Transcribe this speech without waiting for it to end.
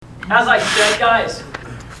As I said, guys,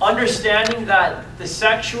 understanding that the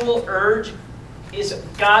sexual urge is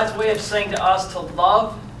God's way of saying to us to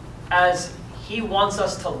love as He wants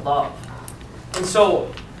us to love. And so,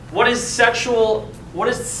 what is sexual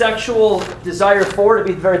desire for? To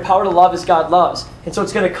be the very power to love as God loves. And so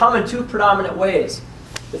it's going to come in two predominant ways.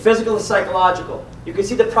 The physical and psychological. You can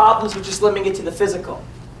see the problems with just limiting it to the physical.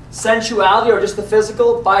 Sensuality, or just the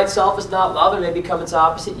physical, by itself is not love and may become its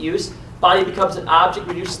opposite use. Body becomes an object,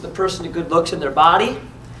 reduces the person to good looks in their body.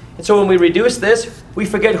 And so when we reduce this, we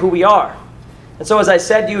forget who we are. And so as I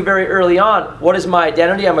said to you very early on, what is my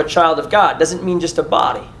identity? I'm a child of God. Doesn't mean just a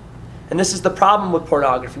body. And this is the problem with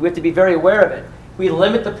pornography. We have to be very aware of it. We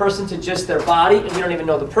limit the person to just their body, and we don't even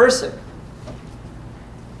know the person.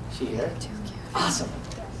 Is she here? Awesome.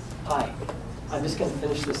 Hi. I'm just going to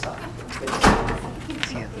finish this up.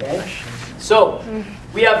 Okay? So,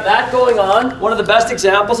 we have that going on. One of the best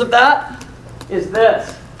examples of that is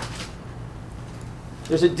this.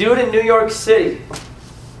 There's a dude in New York City.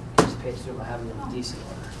 This page through, I have it in decent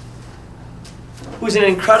order. Who's an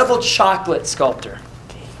incredible chocolate sculptor.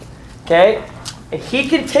 Okay? And he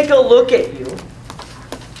can take a look at you.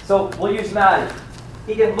 So, we'll use Maddie.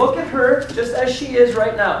 He can look at her just as she is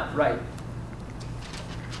right now. Right.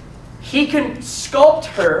 He can sculpt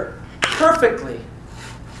her perfectly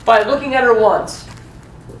by looking at her once.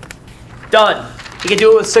 Done. He can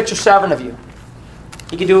do it with 6 or 7 of you.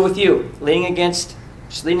 He can do it with you, leaning against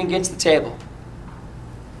the table.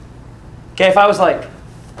 Okay, if I was like,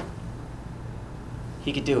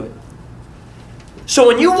 he could do it. So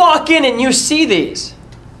when you walk in and you see these,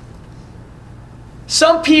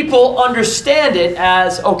 some people understand it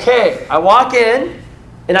as, okay, I walk in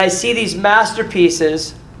and I see these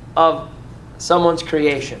masterpieces of someone's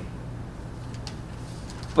creation.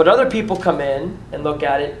 But other people come in and look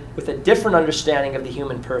at it with a different understanding of the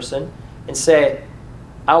human person and say,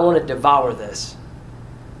 I want to devour this.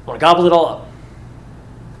 I want to gobble it all up.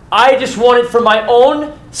 I just want it for my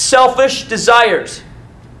own selfish desires.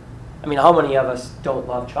 I mean, how many of us don't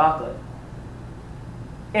love chocolate?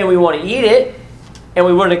 And we want to eat it, and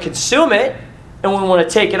we want to consume it, and we want to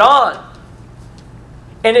take it on.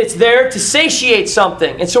 And it's there to satiate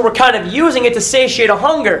something. And so we're kind of using it to satiate a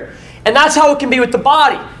hunger. And that's how it can be with the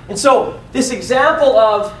body. And so this example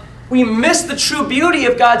of we miss the true beauty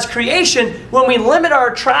of God's creation when we limit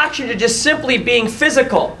our attraction to just simply being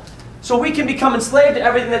physical. So we can become enslaved to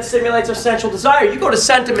everything that stimulates our sensual desire. You go to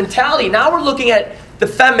sentimentality. Now we're looking at the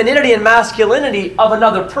femininity and masculinity of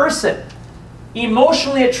another person.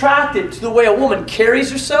 Emotionally attracted to the way a woman carries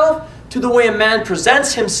herself, to the way a man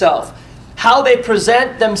presents himself, how they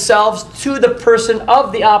present themselves to the person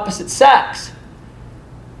of the opposite sex.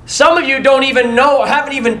 Some of you don't even know or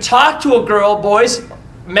haven't even talked to a girl, boys,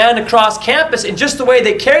 man across campus, and just the way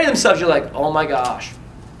they carry themselves, you're like, oh my gosh.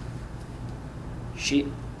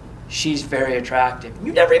 She's very attractive.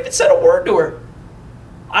 You never even said a word to her.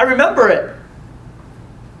 I remember it.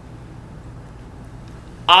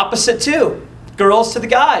 Opposite too. Girls to the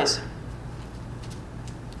guys.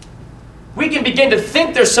 We can begin to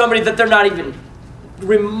think there's somebody that they're not even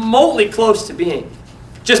remotely close to being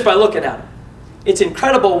just by looking at them. It's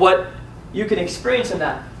incredible what you can experience in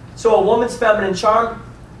that. So a woman's feminine charm,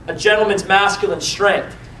 a gentleman's masculine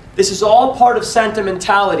strength. This is all part of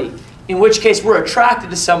sentimentality, in which case we're attracted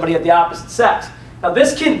to somebody of the opposite sex. Now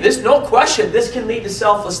this no question, this can lead to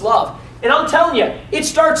selfless love. And I'm telling you, it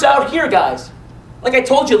starts out here, guys. Like I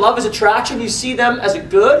told you, love is attraction. You see them as a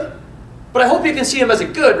good, but I hope you can see them as a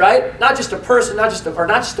good, right? Not just a person, not just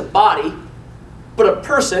a body, but a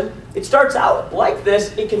person. It starts out like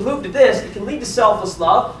this. It can move to this. It can lead to selfless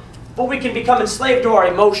love, but we can become enslaved to our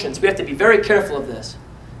emotions. We have to be very careful of this.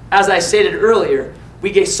 As I stated earlier,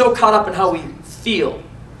 we get so caught up in how we feel.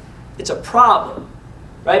 It's a problem,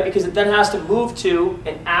 right? Because it then has to move to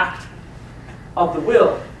an act of the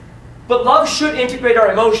will. But love should integrate our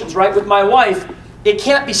emotions, right? With my wife, it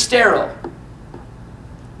can't be sterile.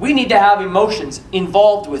 We need to have emotions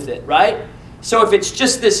involved with it, right? So if it's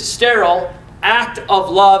just this sterile act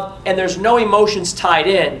of love and there's no emotions tied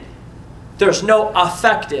in, there's no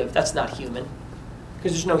affective, that's not human,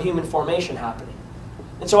 because there's no human formation happening.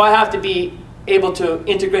 And so I have to be able to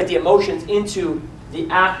integrate the emotions into the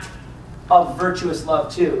act of virtuous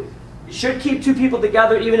love too. You should keep two people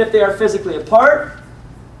together even if they are physically apart.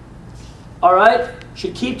 All right?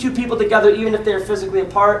 Should keep two people together even if they are physically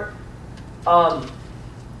apart.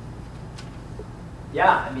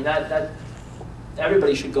 Yeah, I mean, that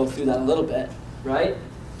everybody should go through that a little bit, right?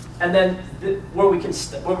 And then where we can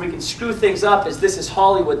screw things up is this is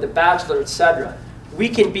Hollywood, The Bachelor, etc. We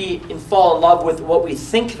can be and fall in love with what we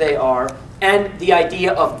think they are and the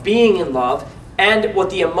idea of being in love and what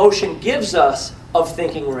the emotion gives us of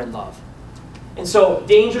thinking we're in love. And so,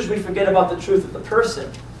 dangers we forget about the truth of the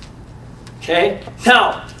person. Okay?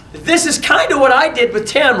 Now, this is kind of what I did with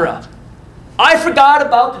Tamara. I forgot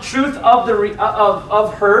about the truth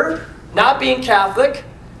of her not being Catholic.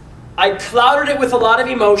 I clouded it with a lot of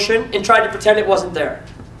emotion and tried to pretend it wasn't there.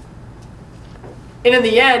 And in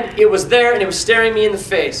the end, it was there and it was staring me in the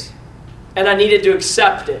face. And I needed to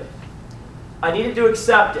accept it. I needed to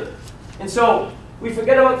accept it. And so, we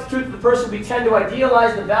forget about the truth of the person. We tend to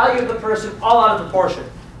idealize the value of the person all out of proportion.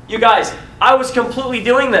 You guys, I was completely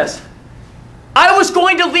doing this. I was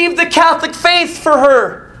going to leave the Catholic faith for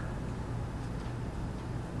her.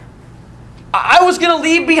 I was going to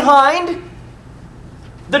leave behind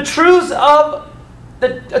the truths of a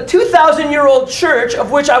 2,000-year-old church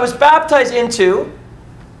of which I was baptized into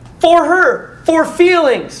for her, for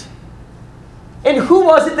feelings. And who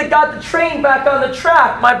was it that got the train back on the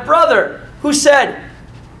track? My brother, who said,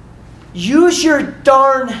 use your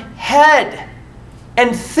darn head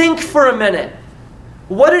and think for a minute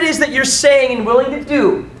what it is that you're saying and willing to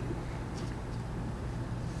do.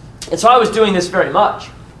 And so I was doing this very much.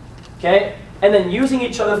 Okay? And then using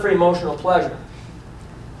each other for emotional pleasure.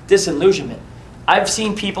 Disillusionment. I've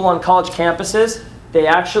seen people on college campuses, they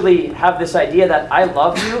actually have this idea that I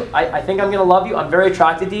love you, I think I'm going to love you, I'm very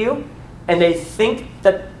attracted to you, and they think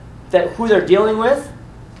that who they're dealing with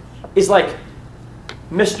is like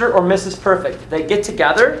Mr. or Mrs. Perfect. They get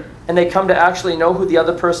together and they come to actually know who the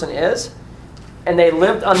other person is, and they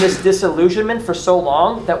lived on this disillusionment for so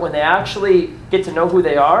long that when they actually get to know who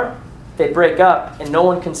they are, they break up and no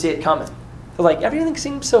one can see it coming. They're like, everything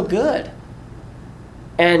seems so good.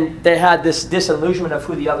 And they had this disillusionment of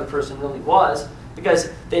who the other person really was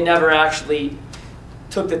because they never actually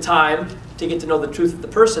took the time to get to know the truth of the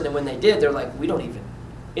person. And when they did, they're like,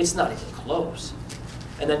 it's not even close.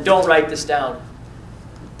 And then don't write this down.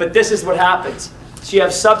 But this is what happens. So you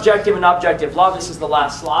have subjective and objective love. This is the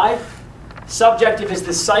last slide. Subjective is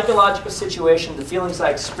the psychological situation, the feelings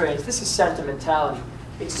I experience. This is sentimentality.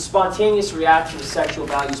 It's a spontaneous reaction to sexual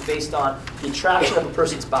values based on the attraction of a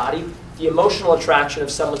person's body, the emotional attraction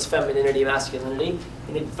of someone's femininity, masculinity,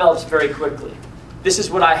 and it develops very quickly. This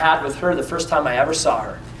is what I had with her the first time I ever saw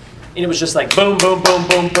her. And it was just like boom, boom, boom,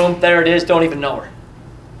 boom, boom, there it is, don't even know her.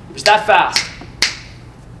 It was that fast.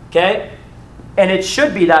 Okay? And it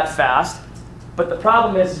should be that fast, but the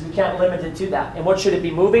problem is we can't limit it to that. And what should it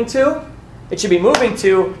be moving to? It should be moving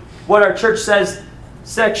to what our church says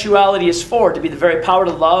sexuality is for, to be the very power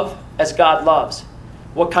to love as God loves.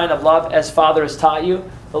 What kind of love? As Father has taught you,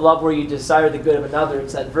 the love where you desire the good of another.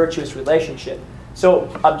 It's that virtuous relationship. So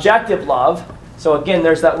objective love, so again,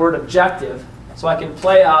 there's that word objective. So I can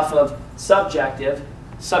play off of subjective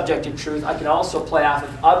truth. I can also play off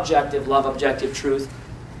of objective love, objective truth.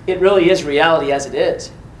 It really is reality as it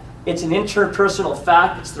is. It's an interpersonal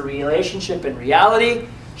fact. It's the relationship in reality.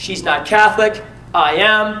 She's not Catholic. I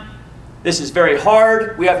am. This is very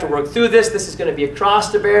hard. We have to work through this. This is going to be a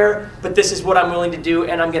cross to bear, but this is what I'm willing to do,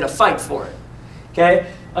 and I'm going to fight for it.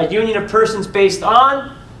 Okay? A union of persons based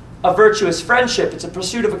on a virtuous friendship. It's a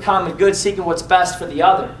pursuit of a common good, seeking what's best for the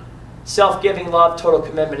other. Self-giving love, total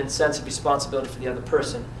commitment, and sense of responsibility for the other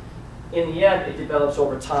person. In the end, it develops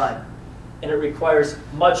over time, and it requires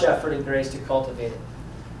much effort and grace to cultivate it.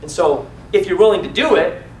 And so, if you're willing to do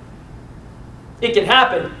it, it can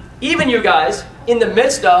happen. Even you guys, in the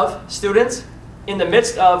midst of, students, in the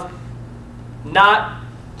midst of not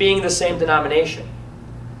being the same denomination.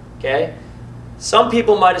 Okay? Some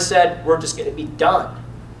people might have said, we're just going to be done.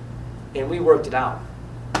 And we worked it out.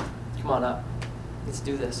 Come on up. Let's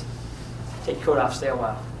do this. Take your coat off, stay a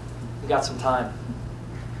while. We got some time.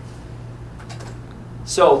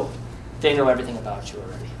 So, they know everything about you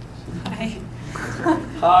already. Hi.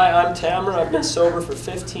 Hi, I'm Tamara. I've been sober for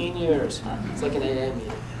 15 years. It's like an AA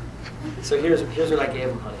meeting. So here's what I gave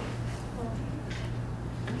them, honey.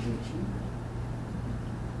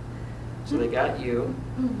 So they got you.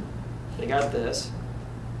 They got this.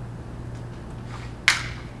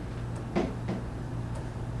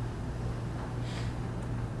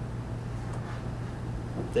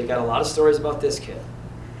 They got a lot of stories about this kid.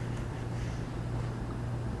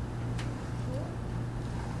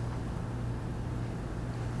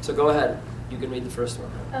 So go ahead. You can read the first one.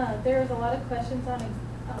 There was a lot of questions on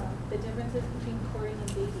the differences between courting and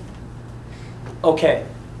dating. Okay.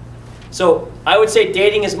 So I would say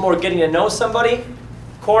dating is more getting to know somebody.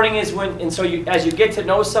 Courting is as you get to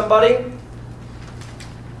know somebody,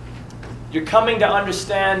 you're coming to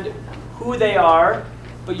understand who they are,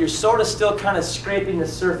 but you're sort of still kind of scraping the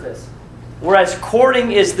surface. Whereas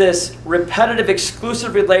courting is this repetitive,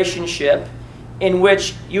 exclusive relationship in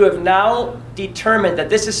which you have now determined that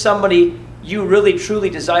this is somebody you really truly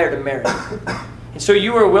desire to marry. And so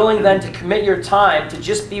you are willing then to commit your time to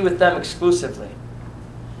just be with them exclusively.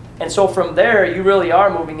 And so from there, you really are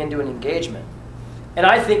moving into an engagement. And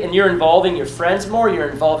I think, and you're involving your friends more, you're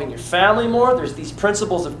involving your family more. There's these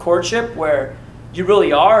principles of courtship where you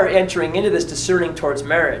really are entering into this discerning towards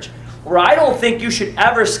marriage. Where I don't think you should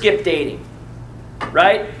ever skip dating,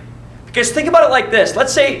 right? Because think about it like this.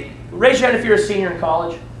 Let's say, raise your hand if you're a senior in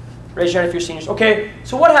college. Raise your hand if you're seniors. Okay,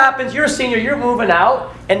 so what happens? You're a senior, you're moving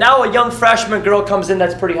out, and now a young freshman girl comes in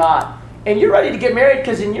that's pretty hot. And you're ready to get married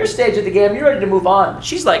because in your stage of the game, you're ready to move on.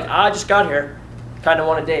 She's like, I just got here. Kind of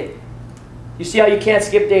want to date. You see how you can't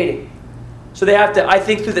skip dating? So they have to, I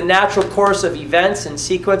think, through the natural course of events and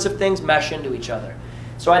sequence of things, mesh into each other.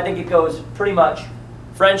 So I think it goes pretty much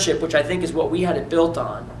friendship, which I think is what we had it built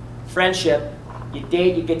on. Friendship, you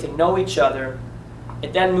date, you get to know each other.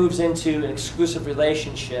 It then moves into an exclusive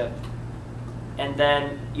relationship. And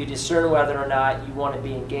then you discern whether or not you want to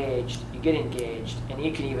be engaged. You get engaged. And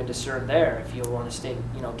you can even discern there if you want to stay,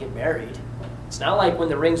 get married. It's not like when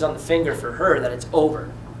the ring's on the finger for her that it's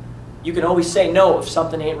over. You can always say no if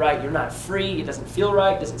something ain't right. You're not free. It doesn't feel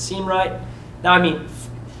right. It doesn't seem right. Now,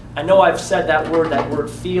 I know I've said that word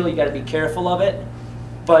feel. You got to be careful of it.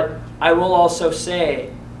 But I will also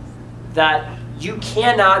say that you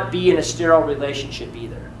cannot be in a sterile relationship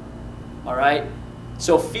either. All right?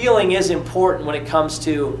 So feeling is important when it comes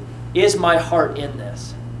to, is my heart in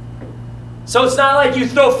this? So it's not like you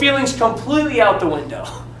throw feelings completely out the window.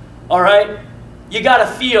 All right? You got to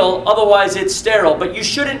feel, otherwise it's sterile. But you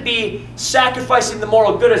shouldn't be sacrificing the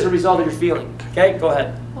moral good as a result of your feeling. Okay? Go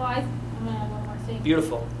ahead. Well, I'm going to add one more thing.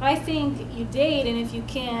 Beautiful. I think you date, and if you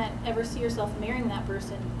can't ever see yourself marrying that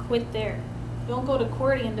person, quit there. Don't go to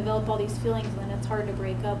courting and develop all these feelings, and then it's hard to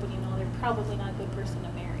break up when you know they're probably not a good person to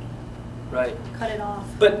marry. Right. Cut it off.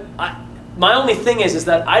 But my only thing is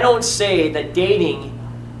that I don't say that dating,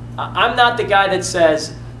 I'm not the guy that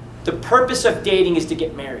says the purpose of dating is to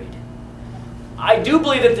get married. I do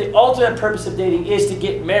believe that the ultimate purpose of dating is to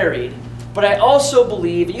get married, but I also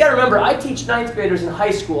believe, you gotta remember, I teach 9th graders in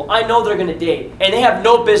high school. I know they're gonna date, and they have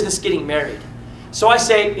no business getting married. So I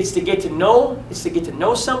say it's to get to know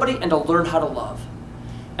somebody and to learn how to love.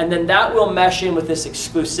 And then that will mesh in with this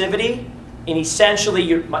exclusivity, and essentially,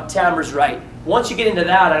 Tamara's right. Once you get into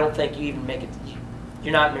that, I don't think you even make it,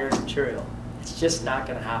 you're not marriage material. It's just not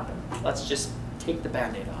gonna happen. Let's just take the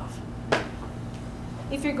Band-Aid off.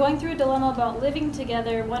 If you're going through a dilemma about living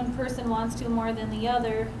together, one person wants to more than the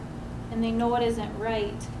other, and they know it isn't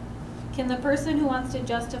right, can the person who wants to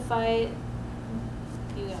justify it,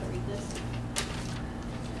 you gotta read this.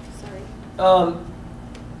 Sorry.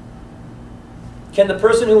 Can the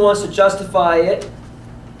person who wants to justify it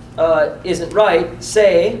isn't right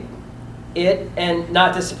say it and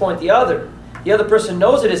not disappoint the other? The other person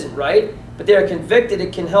knows it isn't right, but they are convicted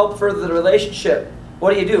it can help further the relationship.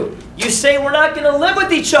 What do? You say we're not going to live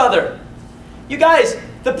with each other. You guys,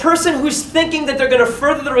 the person who's thinking that they're going to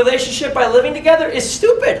further the relationship by living together is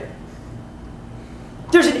stupid.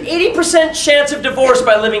 There's an 80% chance of divorce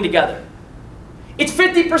by living together. It's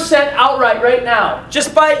 50% outright right now.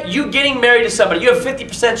 Just by you getting married to somebody, you have a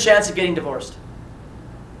 50% chance of getting divorced.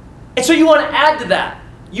 And so you want to add to that.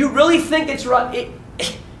 You really think it's right?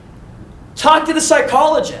 Talk to the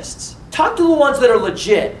psychologists. Talk to the ones that are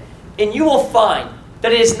legit. And you will find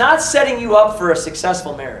that it is not setting you up for a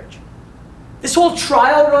successful marriage. This whole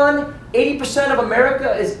trial run, 80% of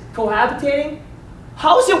America is cohabitating.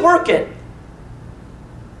 How is it working?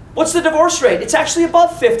 What's the divorce rate? It's actually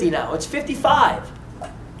above 50 now. It's 55.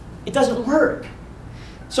 It doesn't work.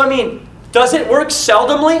 So does it work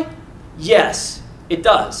seldomly? Yes, it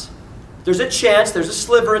does. There's a chance, there's a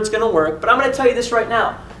sliver it's going to work. But I'm going to tell you this right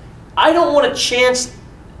now. I don't want to chance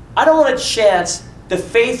the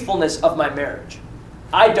faithfulness of my marriage.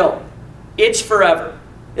 I don't. It's forever.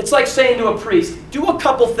 It's like saying to a priest, do a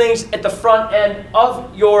couple things at the front end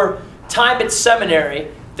of your time at seminary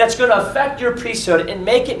that's going to affect your priesthood and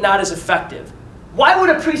make it not as effective. Why would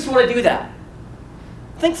a priest want to do that?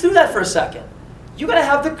 Think through that for a second. You got to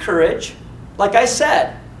have the courage. Like I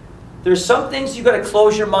said, there's some things you got to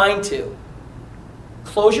close your mind to.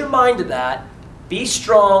 Close your mind to that. Be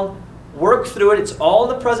strong. Work through it. It's all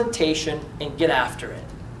in the presentation, and get after it.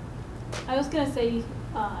 I was going to say,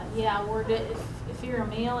 word it. If you're a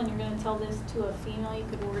male and you're going to tell this to a female, you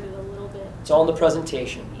could word it a little bit. It's all in the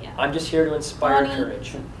presentation. Yeah. I'm just here to inspire Honey,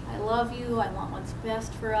 courage. I love you. I want what's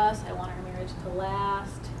best for us. I want our marriage to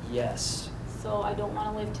last. Yes. So I don't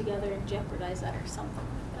want to live together and jeopardize that or something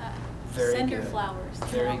like that. Very Send good. her flowers.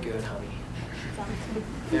 Very good, honey. Something.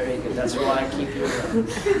 Very good. That's why I keep you around.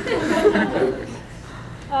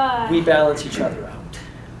 We balance each other out.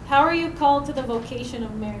 How are you called to the vocation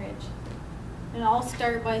of marriage? And I'll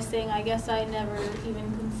start by saying I guess I never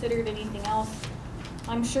even considered anything else.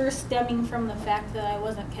 I'm sure stemming from the fact that I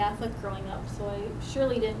wasn't Catholic growing up, so I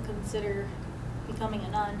surely didn't consider becoming a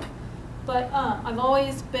nun. But I've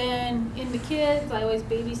always been into kids. I always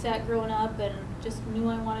babysat growing up and just knew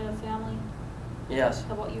I wanted a family. Yes.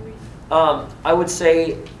 How about you, Reed? I would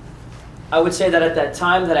say that at that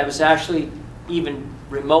time that I was actually even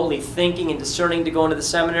remotely thinking and discerning to go into the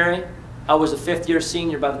seminary, I was a fifth-year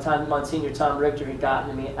senior by the time Monsignor Tom Richter had gotten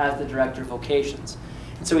to me as the director of vocations.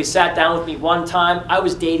 And so he sat down with me one time. I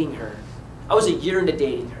was dating her. I was a year into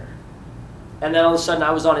dating her. And then all of a sudden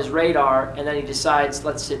I was on his radar, and then he decides,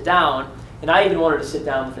 let's sit down. And I even wanted to sit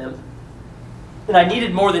down with him. And I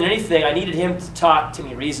needed more than anything, I needed him to talk to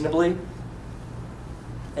me reasonably.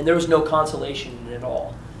 And there was no consolation in it at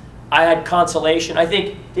all. I had consolation. I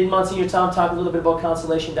think, did Monsignor Tom talk a little bit about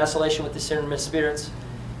consolation, desolation with discernment of spirits?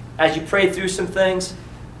 As you prayed through some things,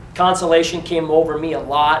 consolation came over me a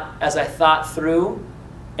lot as I thought through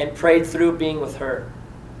and prayed through being with her.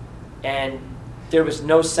 And there was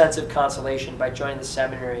no sense of consolation by joining the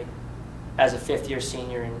seminary as a fifth-year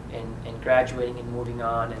senior and graduating and moving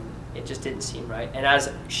on, and it just didn't seem right. And as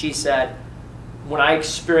she said, when I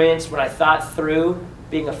thought through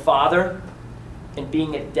being a father and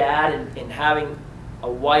being a dad and having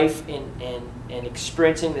a wife and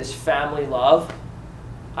experiencing this family love,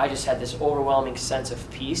 I just had this overwhelming sense of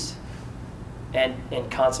peace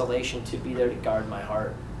and consolation to be there to guard my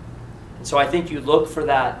heart. And so I think you look for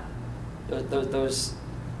that, those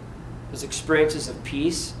experiences of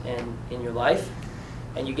peace in your life,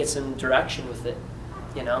 and you get some direction with it,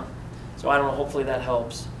 you know? So I don't know, hopefully that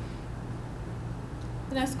helps.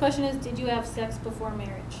 The next question is, did you have sex before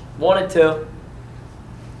marriage? Wanted to,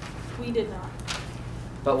 We did not.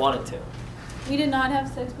 but wanted to. We did not have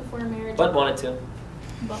sex before marriage. But wanted to.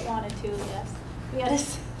 But wanted to, yes. We had to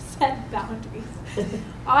set boundaries.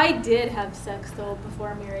 I did have sex, though,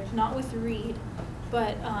 before marriage. Not with Reed,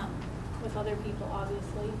 but with other people,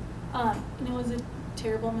 obviously. And it was a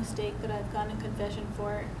terrible mistake that I've gone to confession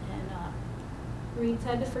for. And Reed's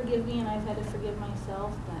had to forgive me, and I've had to forgive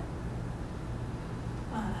myself.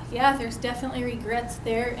 But yeah, there's definitely regrets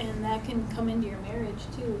there, and that can come into your marriage,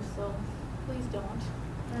 too. So please don't.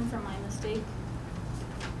 Learn from my mistake.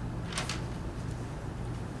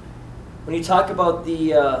 When you talk about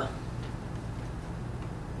the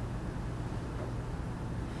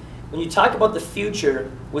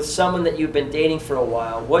future with someone that you've been dating for a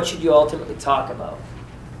while, what should you ultimately talk about?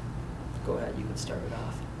 Go ahead, you can start it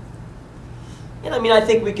off. And I mean, I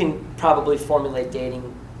think we can probably formulate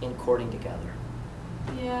dating and courting together.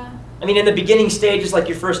 Yeah. I mean, in the beginning stages, like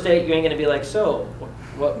your first date, you ain't going to be like, so,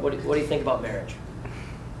 what do you think about marriage?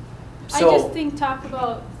 So, I just think talk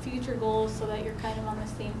about future goals so that you're kind of on the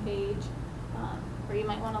same page, where you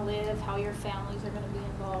might want to live, how your families are going to be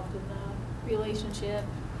involved in the relationship,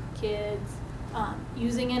 kids.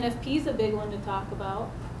 Using NFP is a big one to talk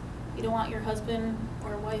about. You don't want your husband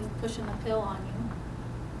or wife pushing the pill on you.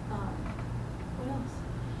 What else?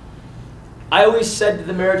 I always said to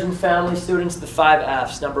the marriage and family students the 5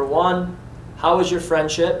 F's. Number 1, how is your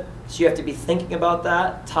friendship? So you have to be thinking about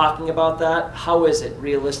that, talking about that. How is it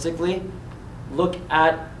realistically? Look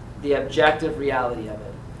at the objective reality of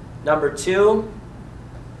it. Number 2,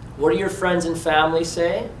 what do your friends and family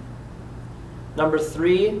say? Number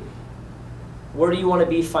 3, where do you want to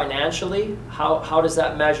be financially? How does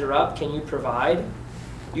that measure up? Can you provide?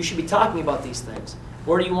 You should be talking about these things.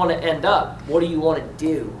 Where do you want to end up? What do you want to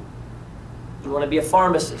do? You want to be a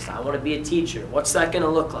pharmacist? I want to be a teacher. What's that going to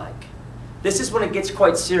look like? This is when it gets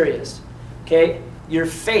quite serious. Okay? Your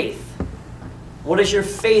faith. What does your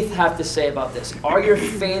faith have to say about this? Are your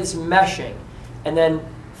faiths meshing? And then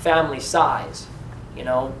family size. You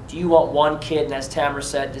know, do you want 1 kid, and as Tamara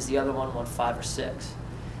said, does the other one want 5 or 6?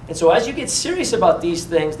 And so as you get serious about these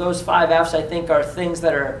things, those 5 F's I think are things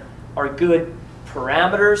that are good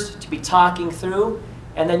parameters to be talking through.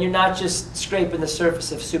 And then you're not just scraping the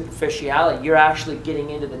surface of superficiality. You're actually getting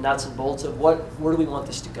into the nuts and bolts of where do we want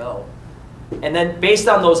this to go? And then based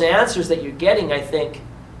on those answers that you're getting, I think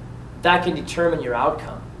that can determine your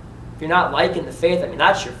outcome. If you're not liking the faith, I mean,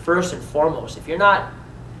 that's your first and foremost. If you're not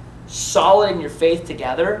solid in your faith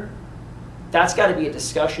together, that's got to be a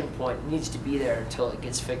discussion point. It needs to be there until it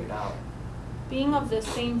gets figured out. Being of the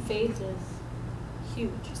same faith is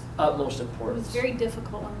huge. Utmost It importance. was very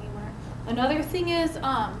difficult when we weren't. Another thing is,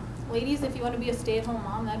 ladies, if you want to be a stay-at-home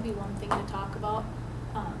mom, that'd be one thing to talk about.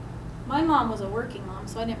 My mom was a working mom,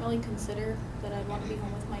 so I didn't really consider that I'd want to be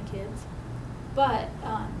home with my kids. But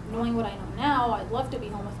knowing what I know now, I'd love to be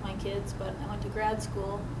home with my kids, but I went to grad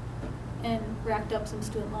school and racked up some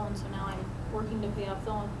student loans, so now I'm working to pay off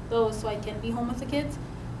those so I can be home with the kids.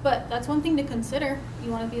 But that's one thing to consider.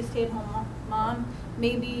 You want to be a stay-at-home mom.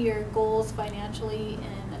 Maybe your goals financially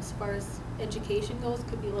and as far as education goes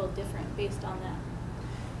could be a little different based on that.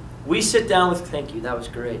 We sit down with, thank you, that was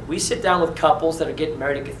great. We sit down with couples that are getting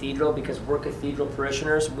married at Cathedral because we're Cathedral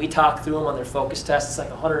parishioners. We talk through them on their focus test. It's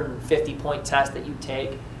like a 150-point test that you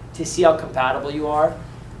take to see how compatible you are.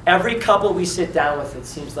 Every couple we sit down with, it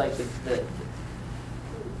seems like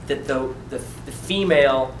the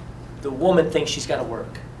female, the woman thinks she's got to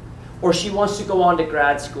work. Or she wants to go on to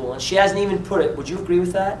grad school, and she hasn't even put it. Would you agree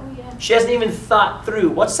with that? Oh, yeah. She hasn't even thought through,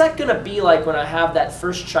 what's that going to be like when I have that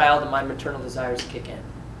first child and my maternal desires kick in?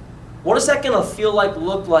 What is that going to feel like,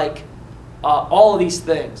 look like, all of these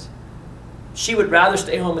things? She would rather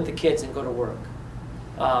stay home with the kids than go to work.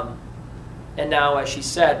 And now, as she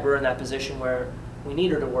said, we're in that position where we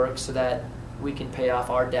need her to work so that we can pay off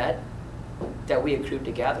our debt that we accrued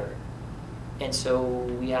together. And so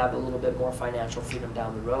we have a little bit more financial freedom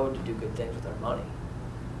down the road to do good things with our money.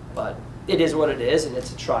 But it is what it is, and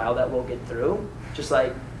it's a trial that we'll get through. Just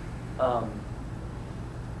like,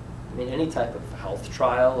 any type of health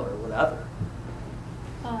trial or whatever.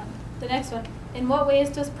 The next one. In what ways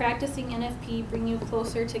does practicing NFP bring you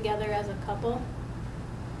closer together as a couple?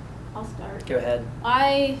 I'll start. Go ahead.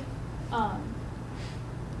 I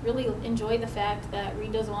really enjoy the fact that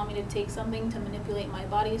Reed doesn't want me to take something to manipulate my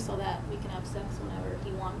body so that we can have sex whenever he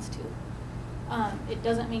wants to. It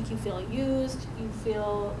doesn't make you feel used. You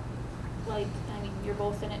feel like, you're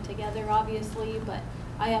both in it together, obviously, but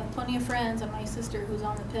I have plenty of friends and my sister who's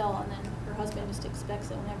on the pill, and then her husband just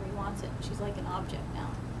expects it whenever he wants it. She's like an object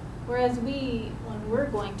now. Whereas when we're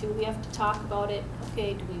going to, we have to talk about it.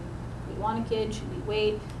 Okay, do we want a kid? Should we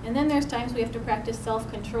wait? And then there's times we have to practice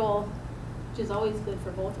self-control, which is always good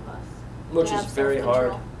for both of us. Which is very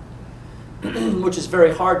hard. Which is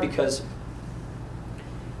very hard because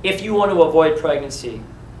if you want to avoid pregnancy,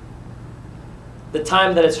 the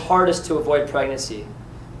time that it's hardest to avoid pregnancy,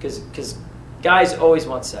 because guys always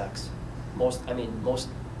want sex. Most,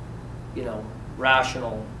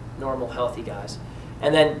 rational, normal, healthy guys.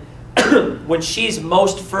 And then when she's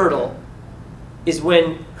most fertile is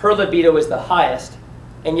when her libido is the highest.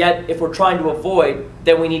 And yet, if we're trying to avoid,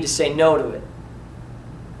 then we need to say no to it.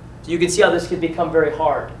 So you can see how this can become very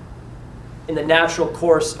hard in the natural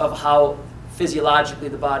course of how physiologically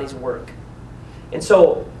the bodies work. And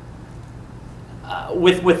so,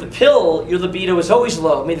 with the pill, your libido is always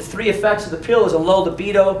low. The three effects of the pill is a low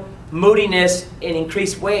libido, moodiness, and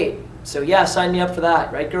increased weight. So yeah, sign me up for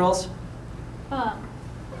that, right, girls?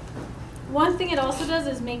 One thing it also does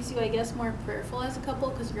is makes you, I guess, more prayerful as a couple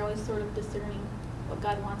because you're always sort of discerning what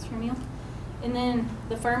God wants from you. And then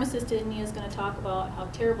the pharmacist in me is going to talk about how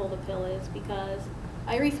terrible the pill is because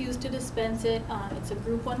I refuse to dispense it. It's a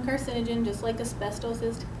group 1 carcinogen, just like asbestos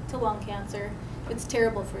is to lung cancer. It's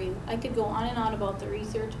terrible for you. I could go on and on about the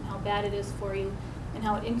research and how bad it is for you and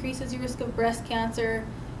how it increases your risk of breast cancer,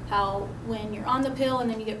 how when you're on the pill and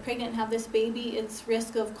then you get pregnant and have this baby, its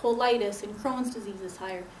risk of colitis and Crohn's disease is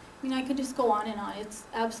higher. I could just go on and on. It's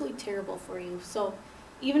absolutely terrible for you. So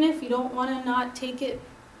even if you don't want to not take it,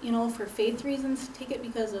 for faith reasons, take it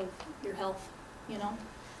because of your health,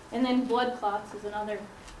 And then blood clots is another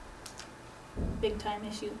big time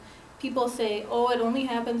issue. People say, oh, it only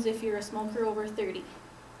happens if you're a smoker over 30.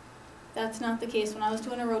 That's not the case. When I was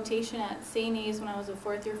doing a rotation at St. A's when I was a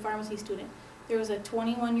 4th-year pharmacy student, there was a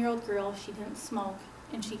 21-year-old girl, she didn't smoke,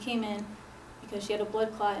 and she came in because she had a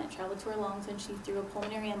blood clot and it traveled to her lungs and she threw a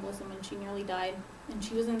pulmonary embolism and she nearly died. And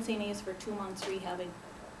she was in St. A's for 2 months rehabbing.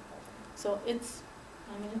 So it's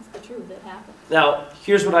the truth, it happens. Now,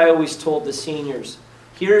 here's what I always told the seniors.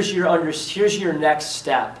 Here's your next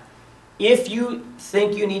step. If you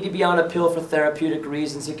think you need to be on a pill for therapeutic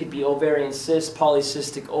reasons, it could be ovarian cysts,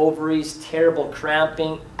 polycystic ovaries, terrible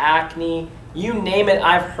cramping, acne, you name it,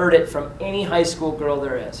 I've heard it from any high school girl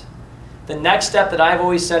there is. The next step that I've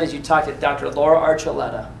always said is you talk to Dr. Laura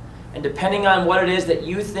Archuleta. And depending on what it is that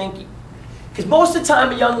you think, because most of the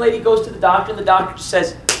time a young lady goes to the doctor and the doctor just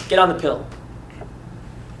says, get on the pill.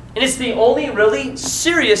 And it's the only really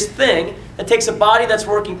serious thing that takes a body that's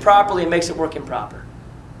working properly and makes it work improper.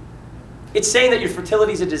 It's saying that your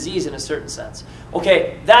fertility is a disease in a certain sense.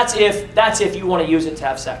 Okay, that's if you want to use it to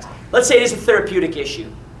have sex. Let's say it is a therapeutic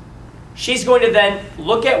issue. She's going to then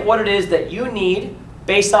look at what it is that you need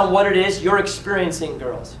based on what it is you're experiencing,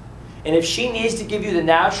 girls. And if she needs to give you the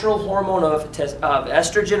natural hormone of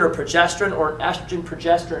estrogen or an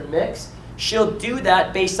estrogen-progesterone mix, she'll do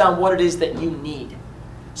that based on what it is that you need.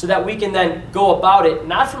 so that we can then go about it,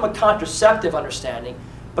 not from a contraceptive understanding,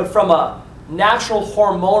 but from a natural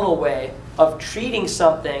hormonal way of treating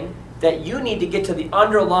something that you need to get to the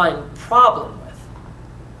underlying problem with.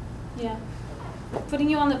 Yeah. Putting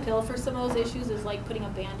you on the pill for some of those issues is like putting a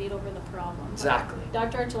Band-Aid over the problem. Exactly.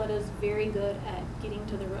 Dr. Archuleta is very good at getting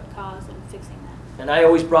to the root cause and fixing that. And I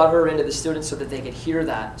always brought her into the students so that they could hear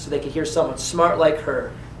that, so they could hear someone smart like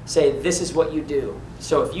her say, this is what you do.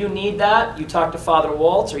 So if you need that, you talk to Father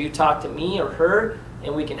Waltz or you talk to me or her,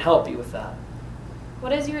 and we can help you with that.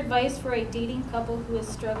 What is your advice for a dating couple who is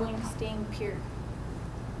struggling staying pure?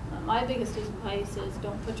 My biggest advice is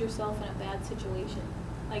don't put yourself in a bad situation.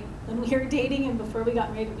 Like when we were dating and before we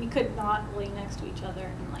got married, we could not lay next to each other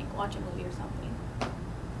and like watch a movie or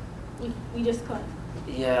something. We just couldn't.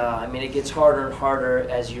 Yeah, I mean, it gets harder and harder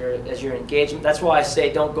as your engagement. That's why I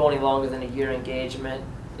say don't go any longer than a year engagement.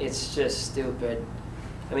 It's just stupid.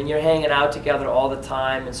 I mean, you're hanging out together all the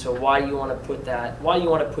time, and so why do you want to put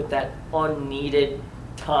that unneeded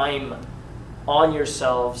time on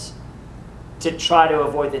yourselves to try to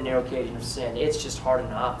avoid the narrow occasion of sin? It's just hard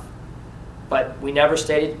enough. But we never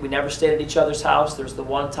stayed at each other's house. There's the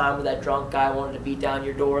one time when that drunk guy wanted to beat down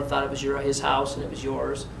your door, thought it was his house and it was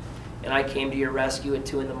yours. And I came to your rescue at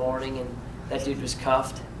 2 in the morning, and that dude was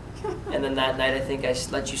cuffed. And then that night, I think I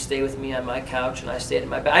let you stay with me on my couch, and I stayed in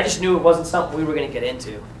my bed. I just knew it wasn't something we were going to get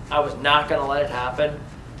into. I was not going to let it happen,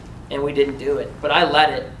 and we didn't do it. But I let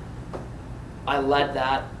it. I led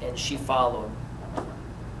that, and she followed.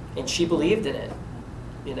 And she believed in it,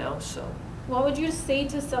 so. What would you say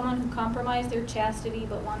to someone who compromised their chastity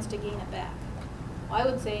but wants to gain it back? Well, I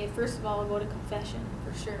would say, first of all, go to confession,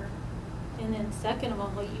 for sure. And then second of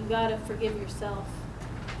all, you got to forgive yourself,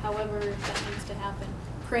 however that needs to happen.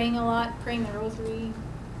 Praying a lot, praying the rosary,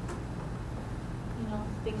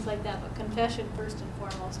 things like that. But confession, first and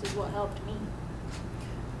foremost, is what helped me.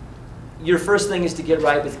 Your first thing is to get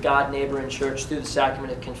right with God, neighbor, and church through the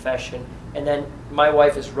sacrament of confession. And then my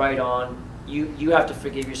wife is right on. You have to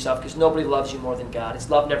forgive yourself because nobody loves you more than God. His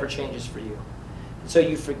love never changes for you. So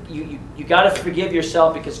you got to forgive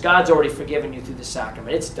yourself because God's already forgiven you through the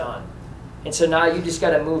sacrament. It's done. And so now you just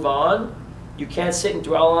got to move on. You can't sit and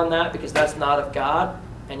dwell on that because that's not of God.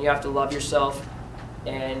 And you have to love yourself.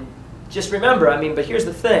 And just remember, but here's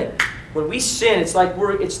the thing. When we sin, it's like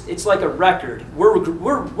it's like a record. We're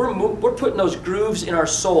putting those grooves in our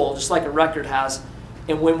soul just like a record has.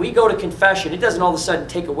 And when we go to confession, it doesn't all of a sudden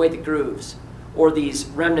take away the grooves or these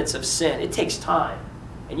remnants of sin. It takes time.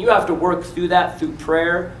 And you have to work through that through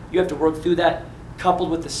prayer. You have to work through that coupled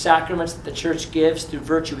with the sacraments that the church gives through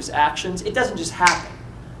virtuous actions. It doesn't just happen.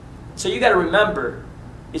 So you got to remember,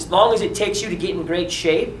 as long as it takes you to get in great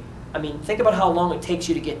shape, think about how long it takes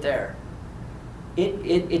you to get there.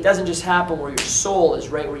 It doesn't just happen where your soul is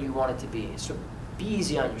right where you want it to be. So be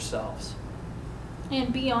easy on yourselves.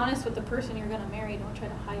 And be honest with the person you're going to marry. Don't try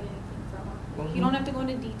to hide anything from them. Mm-hmm. You don't have to go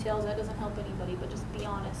into details. That doesn't help anybody. But just be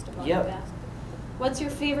honest about your past. What's your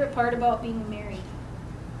favorite part about being married?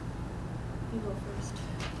 You go first.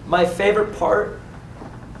 My favorite part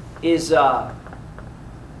is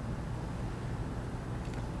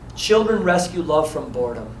children rescue love from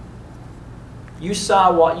boredom. You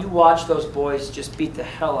watched those boys just beat the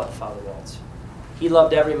hell out of Father Waltz. He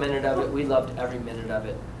loved every minute of it. We loved every minute of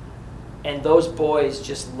it. And those boys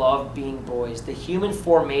just love being boys. The human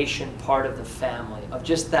formation part of the family, of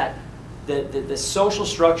just that, the social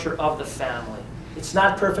structure of the family. It's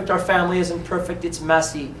not perfect. Our family isn't perfect. It's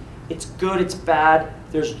messy. It's good. It's bad.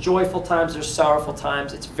 There's joyful times. There's sorrowful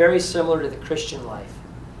times. It's very similar to the Christian life.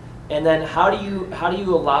 And then how do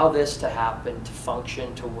you allow this to happen, to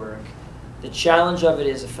function, to work? The challenge of it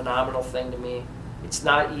is a phenomenal thing to me. It's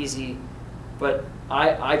not easy, but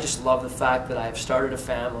I just love the fact that I have started a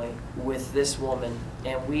family with this woman,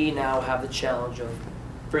 and we now have the challenge of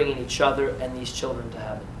bringing each other and these children to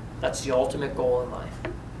heaven. That's the ultimate goal in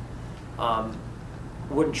life.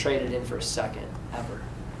 Wouldn't trade it in for a second, ever.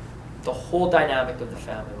 The whole dynamic of the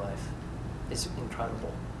family life is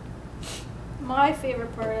incredible. My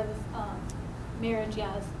favorite part of marriage,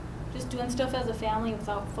 is just doing stuff as a family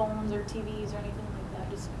without phones or TVs or anything like that.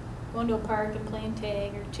 Just going to a park and playing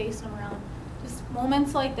tag or chasing them around. Just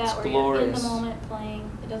moments like that where you're in the moment playing.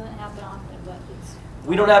 It doesn't happen often, but it's...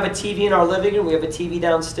 We don't have a TV in our living room. We have a TV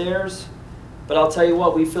downstairs. But I'll tell you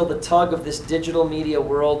what, we feel the tug of this digital media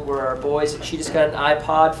world where our boys, she just got an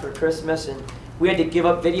iPod for Christmas, and we had to give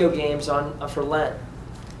up video games for Lent.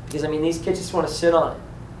 Because, these kids just want to sit on it.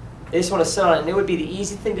 They just want to sit on it, and it would be the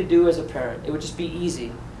easy thing to do as a parent. It would just be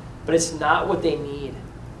easy. But it's not what they need.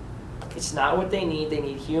 It's not what they need. They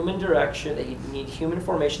need human direction. They need human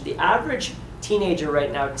formation. The average teenager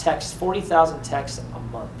right now texts 40,000 texts a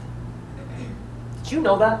month. Did you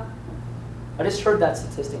know that? I just heard that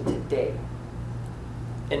statistic today.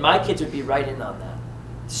 And my kids would be right in on that.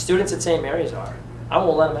 The students at St. Mary's are. I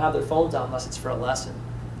won't let them have their phones out unless it's for a lesson.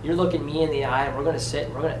 You're looking me in the eye and we're going to sit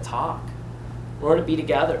and we're going to talk. We're going to be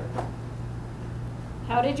together.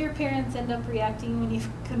 How did your parents end up reacting when you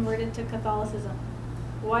converted to Catholicism?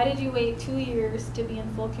 Why did you wait 2 years to be in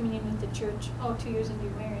full communion with the church? 2 years into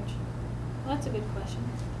your marriage. Well, that's a good question.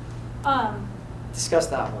 Discuss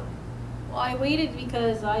that one. Well, I waited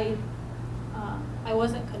because I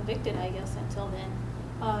wasn't convicted, I guess, until then.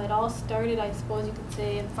 It all started, I suppose you could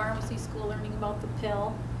say, in pharmacy school, learning about the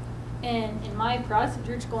pill. And in my Protestant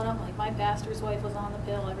church growing up, like, my pastor's wife was on the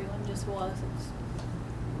pill. Everyone just was.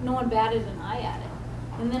 No one batted an eye at it.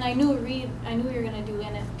 And then I knew we were going to do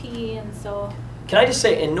NFP, and so... Can I just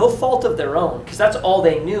say, and no fault of their own, because that's all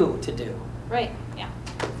they knew to do. Right, yeah.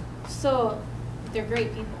 So, they're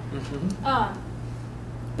great people. Mm-hmm.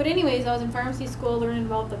 But anyways, I was in pharmacy school learning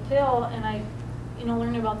about the pill, and I,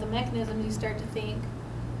 learning about the mechanisms, you start to think,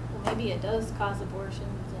 well, maybe it does cause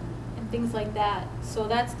abortions and things like that. So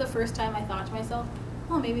that's the first time I thought to myself,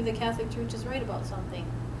 oh, maybe the Catholic Church is right about something.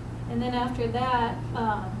 And then after that,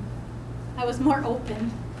 I was more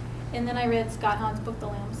open. And then I read Scott Hahn's book, The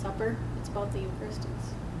Lamb's Supper. It's about the Eucharist.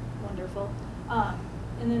 It's wonderful.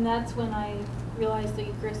 And then that's when I realized the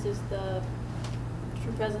Eucharist is the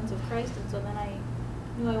true presence of Christ. And so then I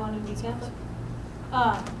knew I wanted to be Catholic.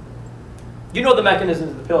 You know the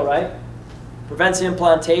mechanisms of the pill, right? Prevents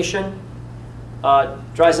implantation,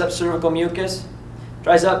 dries up cervical mucus,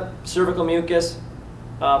 prevents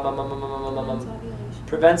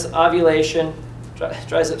ovulation,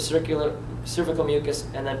 dries up cervical mucus,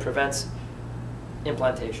 and then prevents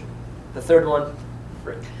implantation. The third one,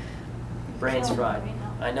 brain's fried. Right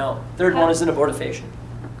now. I know. Third one is an abortifacient.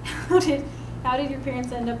 How did your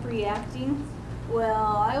parents end up reacting?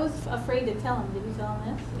 Well, I was afraid to tell them. Did you tell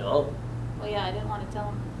them this? No. Well, yeah, I didn't want to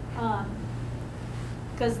tell them.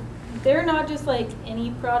 Because they're not just like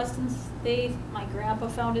any Protestants. My grandpa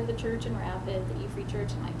founded the church in Rapid, the E-Free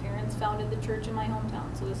Church, and my parents founded the church in my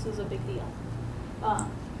hometown, so this was a big deal.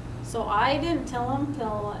 So I didn't tell them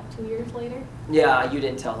till, 2 years later? Yeah, you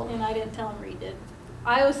didn't tell them. And I didn't tell them Reed did.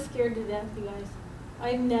 I was scared to death, you guys.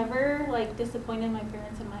 I've never, disappointed my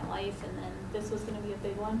parents in my life, and then this was going to be a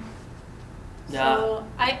big one. Yeah. So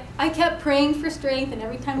I kept praying for strength, and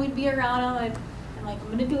every time we'd be around them, I'm like, I'm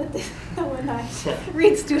going to do it this when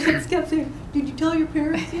Reed students kept saying, did you tell your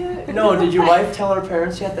parents yet? No, did your wife tell her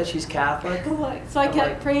parents yet that she's Catholic? So I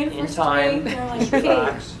kept praying for strength, and they're like, hey,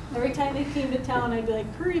 Relax. every time they came to town, I'd be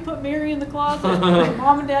like, hurry, put Mary in the closet.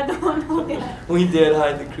 Mom and Dad don't know yet. We did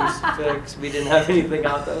hide the crucifix. We didn't have anything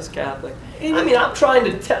out that was Catholic. I mean, I'm trying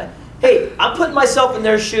to tell. Hey, I'm putting myself in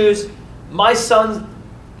their shoes. My son,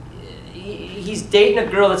 he's dating a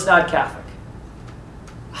girl that's not Catholic.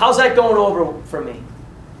 How's that going over for me?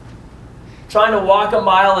 Trying to walk a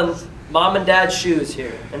mile in mom and dad's shoes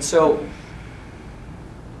here. And so...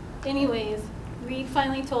 Anyways, Reed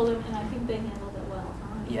finally told him, and I think they handled it well.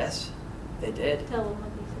 Huh? Yes, they did. Tell them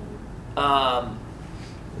what they said.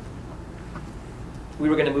 We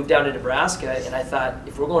were going to move down to Nebraska, and I thought,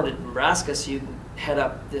 if we're going to Nebraska so you can head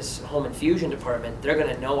up this home infusion department, they're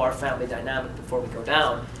going to know our family dynamic before we go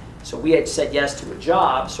down. So we had said yes to a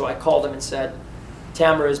job, so I called them and said,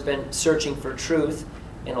 Tamara has been searching for truth.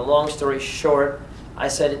 And a long story short, I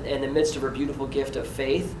said, in the midst of her beautiful gift of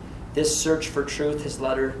faith, this search for truth has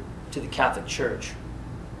led her to the Catholic Church.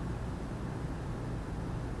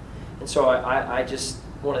 And so I just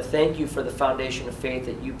want to thank you for the foundation of faith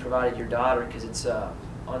that you provided your daughter, because it's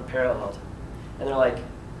unparalleled. And they're like,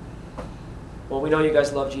 well, we know you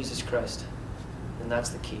guys love Jesus Christ, and that's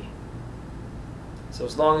the key. So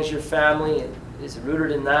as long as your family is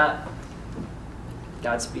rooted in that,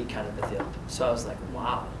 Godspeed kind of a deal. So I was like,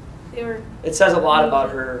 wow. It says a lot about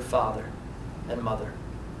her father and mother.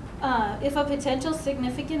 If a potential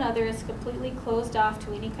significant other is completely closed off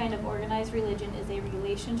to any kind of organized religion, is a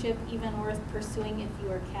relationship even worth pursuing if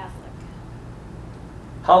you are Catholic?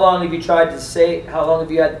 How long have you tried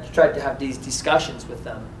to have these discussions with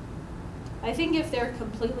them? I think if they're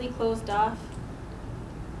completely closed off,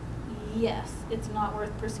 yes, it's not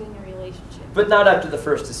worth pursuing a relationship. But not after the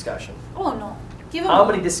first discussion. Oh, no. How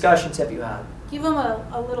many discussions have you had? Give them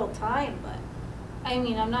a little time, but I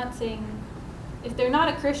mean, I'm not saying, if they're not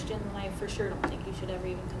a Christian, then I for sure don't think you should ever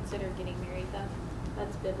even consider getting married.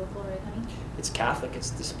 That's biblical, right, honey? It's Catholic. It's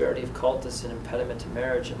the disparity of cult is an impediment to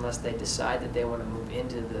marriage unless they decide that they want to move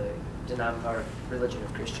into the religion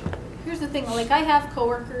of Christianity. Here's the thing, I have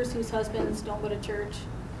coworkers whose husbands don't go to church,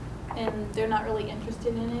 and they're not really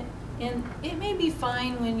interested in it. And it may be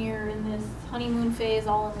fine when you're in this honeymoon phase,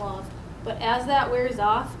 all in love. But as that wears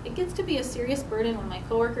off, it gets to be a serious burden when my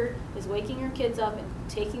coworker is waking her kids up and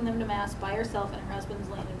taking them to mass by herself and her husband's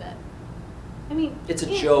laying in bed. I mean, it's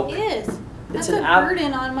a joke. It is. That's It's a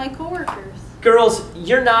burden on my coworkers. Girls,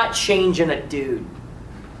 you're not changing a dude.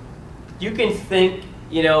 You can think,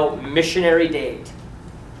 missionary date.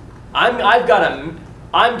 I'm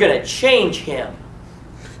gonna change him.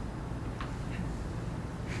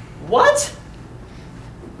 What?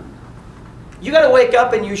 You gotta wake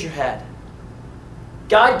up and use your head.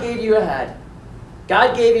 God gave you a head.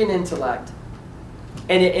 God gave you an intellect.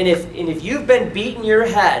 And if you've been beating your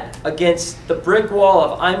head against the brick wall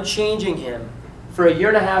of I'm changing him for 1.5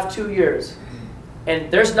 years, 2 years,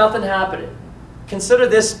 and there's nothing happening, consider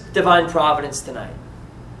this divine providence tonight.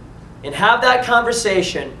 And have that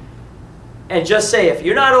conversation and just say, if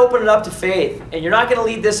you're not opening up to faith and you're not going to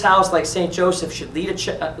lead this house like St. Joseph should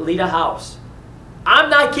lead a house, I'm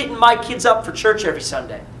not getting my kids up for church every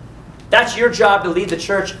Sunday. That's your job to lead the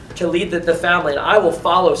church, to lead the family, and I will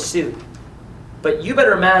follow suit. But you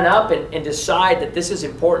better man up and decide that this is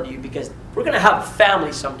important to you, because we're going to have a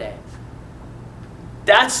family someday.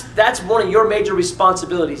 That's one of your major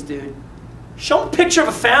responsibilities, dude. Show them a picture of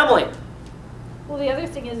a family. Well, the other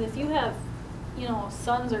thing is, if you have,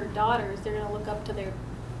 sons or daughters, they're going to look up to their,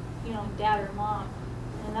 dad or mom.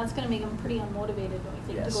 And that's going to make them pretty unmotivated, don't you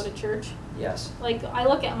think, Yes. to go to church? Yes. Like, I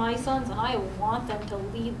look at my sons and I want them to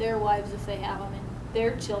lead their wives if they have them, and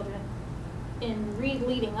their children. And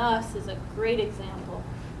leading us is a great example.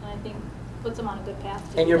 And I think puts them on a good path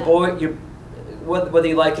to And do your that. boy, whether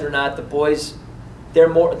you like it or not, the boys, they're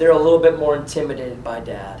a little bit more intimidated by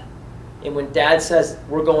dad. And when dad says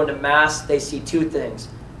we're going to mass, they see two things.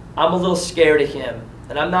 I'm a little scared of him,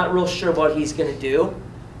 and I'm not real sure what he's going to do.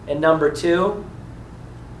 And number two,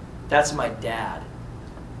 that's my dad.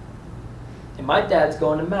 And my dad's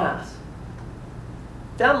going to mass.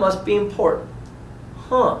 That must be important.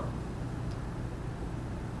 Huh.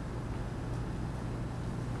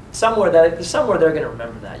 Somewhere they're going to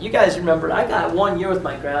remember that. You guys remember, I got 1 year with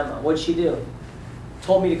my grandma. What'd she do?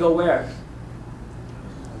 Told me to go where?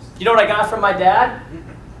 You know what I got from my dad?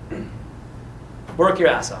 Work your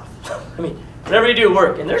ass off. I mean, whatever you do,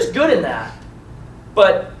 work. And there's good in that.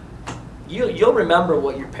 But you'll remember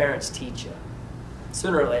what your parents teach you.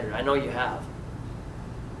 Sooner or later. I know you have.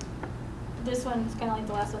 This one's kind of like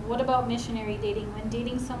the last one. What about missionary dating? When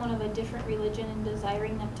dating someone of a different religion and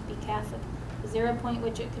desiring them to be Catholic, is there a point at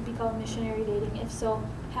which it could be called missionary dating? If so,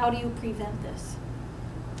 how do you prevent this?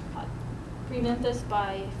 Prevent this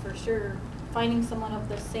by, for sure, finding someone of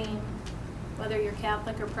the same, whether you're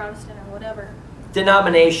Catholic or Protestant or whatever.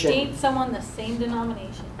 Denomination. Date someone the same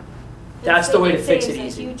denomination. That's the way to fix it It's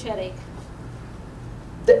easy. a huge headache.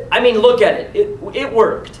 I mean, look at it. It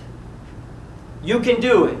worked. You can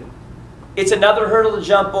do it. It's another hurdle to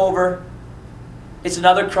jump over. It's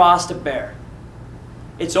another cross to bear.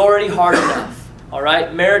 It's already hard enough. All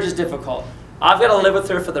right? Marriage is difficult. I've got to live with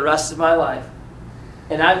her for the rest of my life.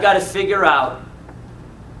 And I've got to figure out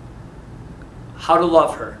how to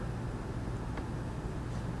love her.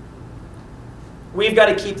 We've got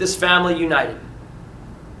to keep this family united.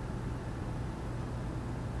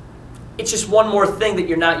 It's just one more thing that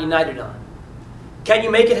you're not united on. Can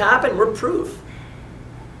you make it happen? We're proof.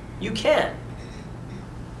 You can.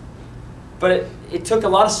 But it took a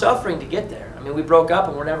lot of suffering to get there. I mean, we broke up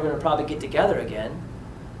and we're never going to probably get together again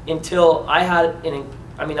until I have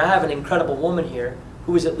an incredible woman here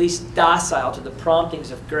who is at least docile to the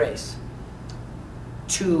promptings of grace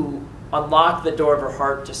to unlock the door of her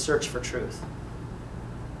heart to search for truth.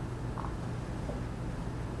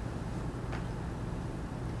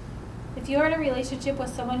 If you are in a relationship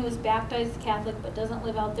with someone who is baptized Catholic but doesn't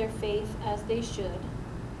live out their faith as they should,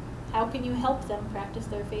 how can you help them practice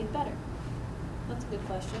their faith better? That's a good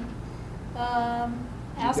question.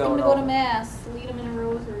 Ask them to go to Mass, lead them in a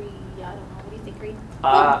rosary. I don't know. What do you think, Reed?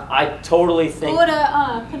 I totally think... Go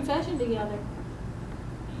to confession together.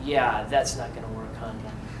 Yeah, that's not going to work, hon.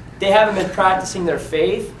 They haven't been practicing their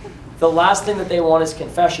faith. The last thing that they want is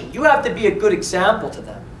confession. You have to be a good example to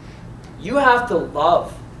them. You have to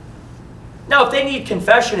love. Now, if they need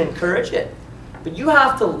confession, encourage it. But you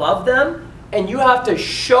have to love them, and you have to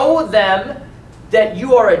show them that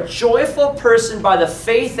you are a joyful person by the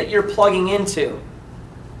faith that you're plugging into.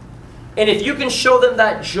 And if you can show them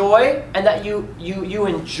that joy, and that you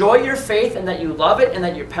enjoy your faith, and that you love it, and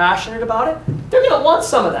that you're passionate about it, they're going to want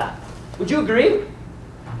some of that. Would you agree?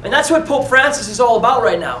 And that's what Pope Francis is all about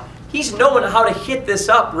right now. He's knowing how to hit this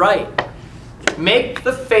up right. Make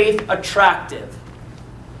the faith attractive.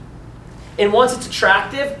 And once it's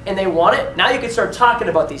attractive and they want it, now you can start talking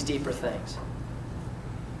about these deeper things.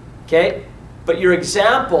 Okay? But your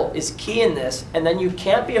example is key in this, and then you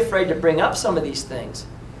can't be afraid to bring up some of these things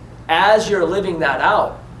as you're living that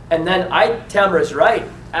out. And then Tamara's right.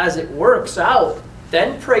 As it works out,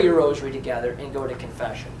 then pray your rosary together and go to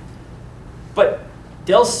confession. But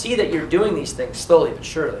they'll see that you're doing these things slowly but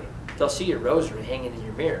surely. They'll see your rosary hanging in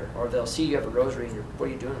your mirror, or they'll see you have a rosary and what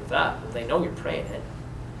are you doing with that? Well, they know you're praying it.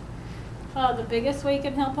 The biggest way you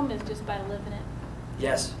can help them is just by living it.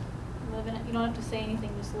 Yes. Living it. You don't have to say anything,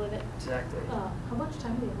 just live it. Exactly. How much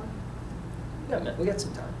time do you have? We got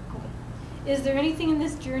some time. Okay. Is there anything in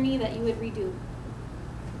this journey that you would redo? You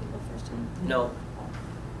go first, Jenny. No.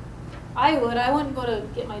 I would. I wouldn't go to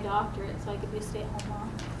get my doctorate so I could be a stay-at-home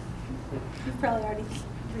mom. You've probably already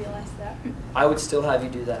realized that. I would still have you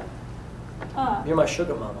do that. You're my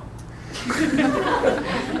sugar mama.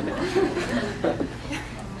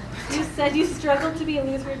 You said you struggled to be a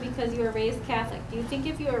Lutheran because you were raised Catholic. Do you think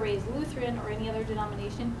if you were raised Lutheran or any other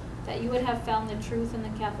denomination that you would have found the truth in the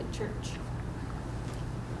Catholic Church?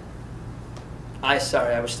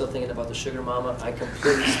 Sorry, I was still thinking about the sugar mama. I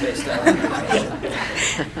completely spaced out on that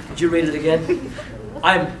question. Did you read it again?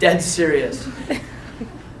 I'm dead serious.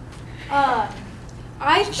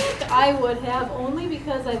 I think I would have, only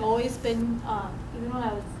because I've always been, even when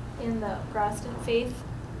I was in the Protestant faith,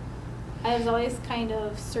 I was always kind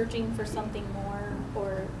of searching for something more,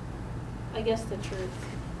 or I guess the truth.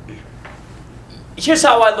 Here's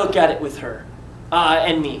how I look at it with her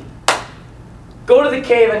and me. Go to the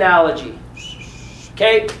cave analogy.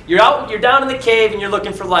 Okay, you're down in the cave and you're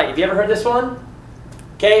looking for light. Have you ever heard this one?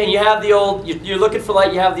 Okay, and you have the old, you're looking for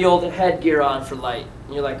light, you have the old headgear on for light.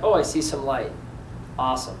 And you're like, oh, I see some light.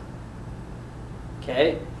 Awesome.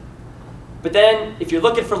 Okay? But then, if you're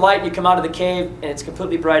looking for light and you come out of the cave and it's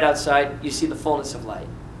completely bright outside, you see the fullness of light.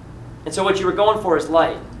 And so what you were going for is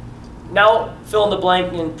light. Now, fill in the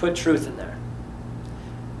blank and put truth in there.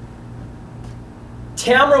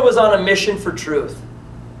 Tamara was on a mission for truth.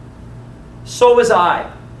 So was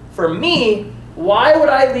I. For me, why would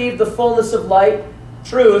I leave the fullness of light,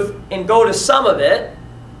 truth, and go to some of it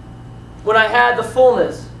when I had the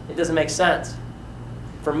fullness? It doesn't make sense.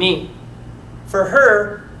 For me. For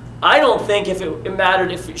her, I don't think if it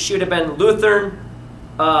mattered if she would have been Lutheran,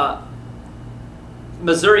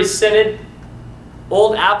 Missouri Synod,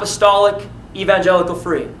 Old Apostolic, Evangelical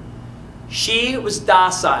Free. She was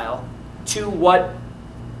docile to what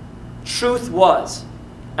truth was.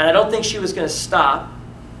 And I don't think she was going to stop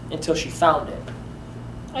until she found it.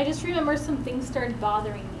 I just remember some things started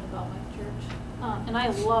bothering me about my church. And I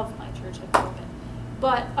love my church, I love it.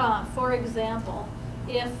 But, for example,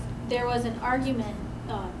 if there was an argument,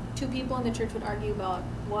 two people in the church would argue about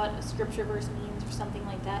what a scripture verse means or something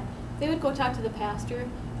like that, they would go talk to the pastor.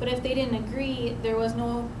 But if they didn't agree, there was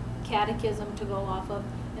no catechism to go off of,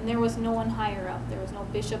 and there was no one higher up. There was no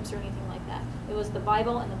bishops or anything like that. It was the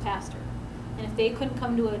Bible and the pastor. And if they couldn't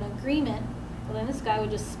come to an agreement, well, then this guy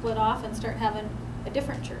would just split off and start having a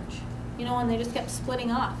different church. You know, and they just kept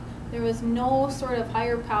splitting off. There was no sort of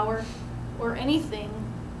higher power or anything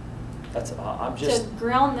I'm just to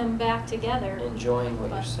ground them back together. enjoying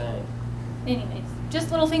what you're saying. Anyways,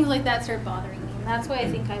 just little things like that started bothering me. And that's why I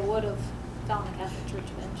think I would have found the Catholic Church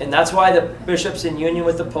eventually. And that's why the bishops in union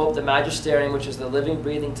with the Pope, the magisterium, which is the living,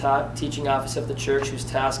 breathing, teaching office of the Church, whose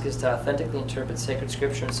task is to authentically interpret sacred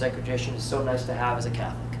scripture and sacred tradition, is so nice to have as a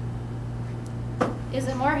Catholic. Is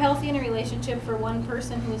it more healthy in a relationship for one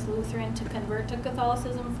person who is Lutheran to convert to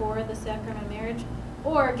Catholicism for the sacrament of marriage,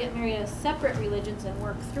 or get married as separate religions and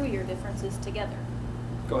work through your differences together?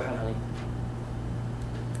 Go ahead, honey.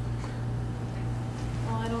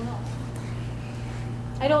 Well, I don't know.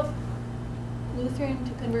 I don't... Lutheran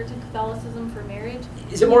to convert to Catholicism for marriage?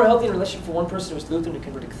 Is it more healthy in a relationship for one person who is Lutheran to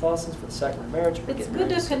convert to Catholicism for the sacrament of marriage? It's good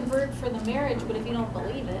to convert for the marriage, but if you don't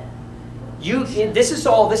believe it... This is a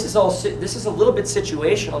little bit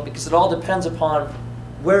situational because it all depends upon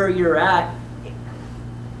where you're at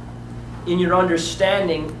in your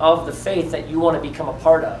understanding of the faith that you want to become a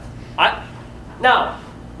part of. Now,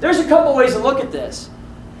 there's a couple ways to look at this.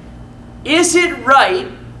 Is it right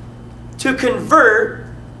to convert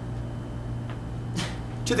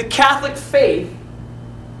to the Catholic faith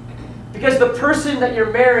because the person that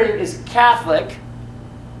you're marrying is Catholic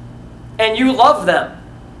and you love them?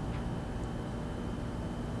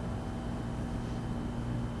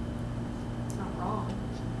 It's not wrong.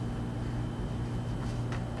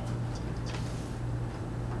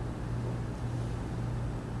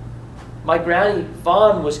 My granny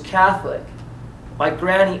Vaughn was Catholic. My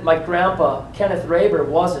grandpa Kenneth Raber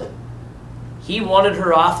wasn't. He wanted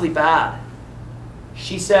her awfully bad.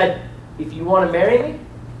 She said, if you want to marry me,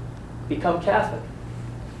 become Catholic.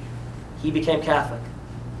 He became Catholic.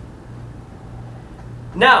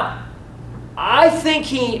 Now, I think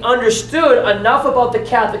he understood enough about the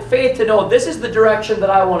Catholic faith to know this is the direction that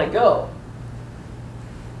I want to go.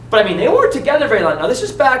 But I mean, they weren't together very long. Now, this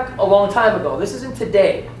is back a long time ago. This isn't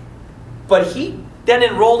today. But he then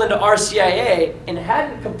enrolled into RCIA and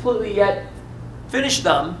hadn't completely yet finished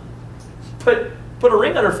them, put a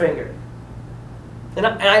ring on her finger. And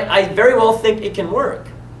I very well think it can work.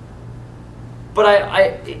 But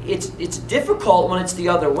it's difficult when it's the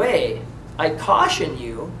other way. I caution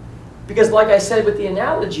you, because like I said with the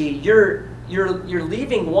analogy, you're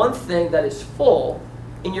leaving one thing that is full,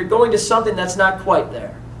 and you're going to something that's not quite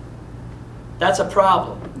there. That's a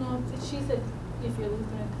problem. No, she said if you're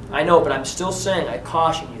Lutheran. I know, but I'm still saying I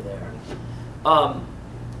caution you there.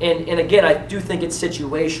 And again, I do think it's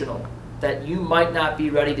situational, that you might not be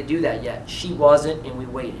ready to do that yet. She wasn't, and we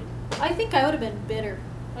waited. I think I would have been bitter.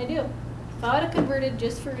 I do. If I would have converted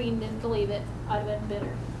just for Reed and didn't believe it, I'd have been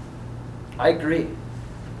bitter. I agree.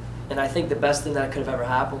 And I think the best thing that could have ever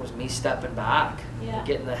happened was me stepping back and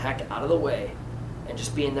getting the heck out of the way and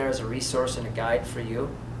just being there as a resource and a guide for you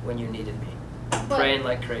when you needed me. But praying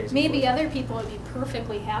like crazy. Maybe other people would be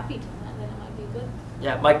perfectly happy doing that, then it might be good.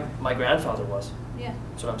 Yeah, my grandfather was. Yeah.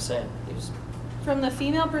 That's what I'm saying. He was. From the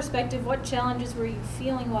female perspective, what challenges were you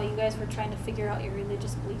feeling while you guys were trying to figure out your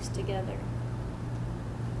religious beliefs together?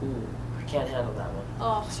 Ooh, I can't handle that one.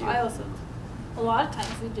 Oh, I also. A lot of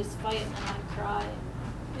times we'd just fight and then I'd cry.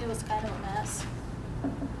 It was kind of a mess.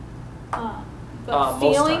 But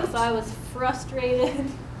feelings, times. I was frustrated.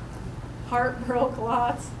 Heart broke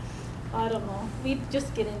lots. I don't know. We'd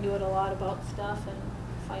just get into it a lot about stuff and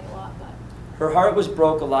fight a lot. But Her heart was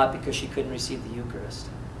broke a lot because she couldn't receive the Eucharist.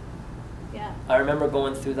 yeah. I remember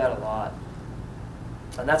going through that a lot.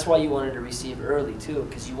 And that's why you wanted to receive early, too,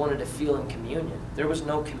 because you wanted to feel in communion. There was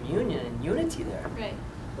no communion and unity there. Right.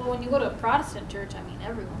 Well, when you go to a Protestant church, I mean,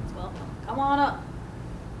 everyone's welcome. Come on up.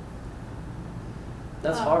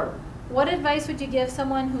 That's hard. What advice would you give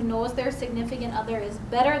someone who knows their significant other is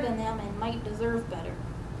better than them and might deserve better?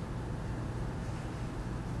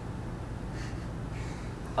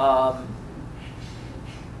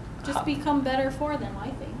 Just become better for them, I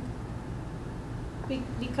think.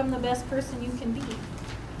 Become the best person you can be.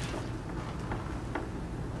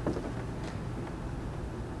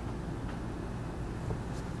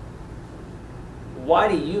 Why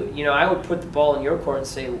do you, I would put the ball in your court and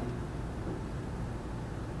say,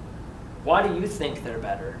 why do you think they're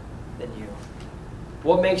better than you?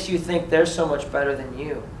 What makes you think they're so much better than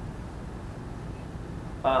you?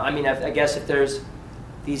 I guess if there's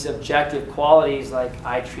these objective qualities like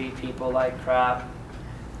I treat people like crap,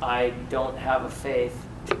 I don't have a faith,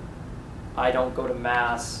 I don't go to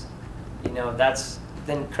mass,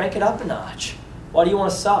 then crank it up a notch. Why do you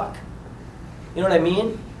want to suck? You know what I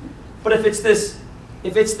mean? But if it's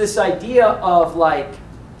this idea of like,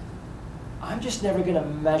 I'm just never going to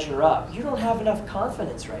measure up, you don't have enough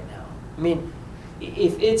confidence right now. I mean,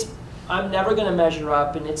 if it's, I'm never going to measure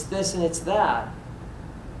up and it's this and it's that,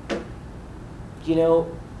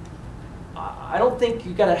 I don't think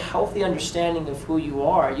you got a healthy understanding of who you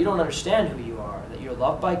are. You don't understand who you are, that you're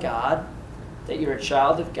loved by God, that you're a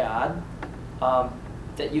child of God,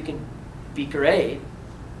 that you can be great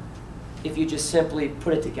if you just simply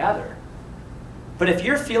put it together. But if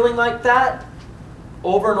you're feeling like that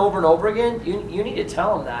over and over and over again, you need to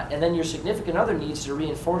tell them that. And then your significant other needs to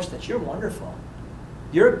reinforce that you're wonderful.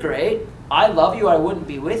 You're great. I love you. I wouldn't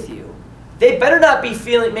be with you. They better not be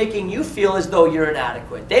making you feel as though you're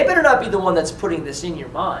inadequate. They better not be the one that's putting this in your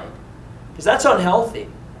mind, because that's unhealthy.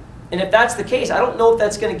 And if that's the case, I don't know if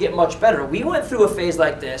that's going to get much better. We went through a phase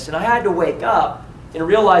like this, and I had to wake up and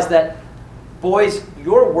realize that, boys,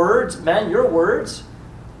 your words, men, your words,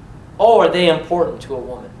 are they important to a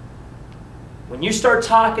woman? When you start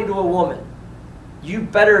talking to a woman, you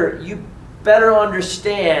better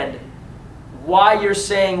understand why you're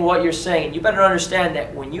saying what you're saying. You better understand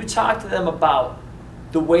that when you talk to them about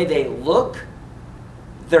the way they look,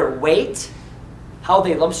 their weight, how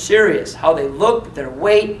they look, serious, how they look, their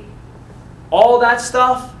weight, all that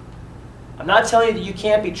stuff, I'm not telling you that you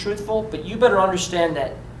can't be truthful, but you better understand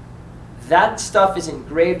that that stuff is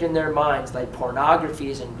engraved in their minds like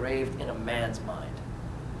pornography is engraved in a man's mind.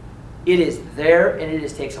 It is there, and it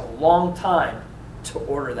takes a long time to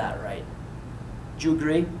order that right. Do you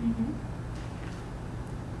agree? Mm-hmm.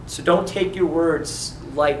 So don't take your words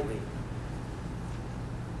lightly.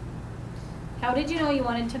 How did you know you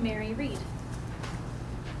wanted to marry Reed?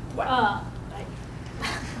 Wow.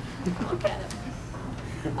 Look at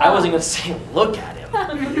him. I wasn't going to say look at him.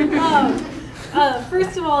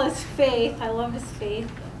 First of all, his faith. I love his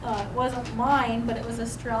faith. It wasn't mine, but it was a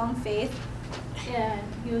strong faith, and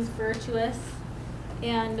he was virtuous.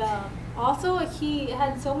 And also, he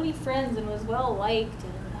had so many friends and was well liked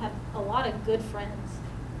and had a lot of good friends.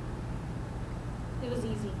 It was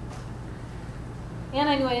easy. And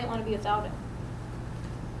I knew I didn't want to be without him.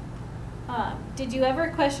 Did you ever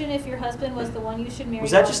question if your husband was the one you should marry?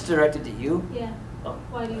 Was that just directed to you? Yeah. Oh.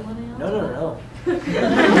 Why do you want to know? No.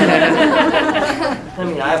 I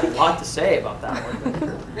mean, I have a lot to say about that one.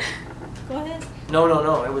 Go ahead.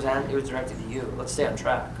 No. It was directed to you. Let's stay on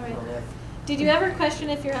track. All right. Okay. Did you ever question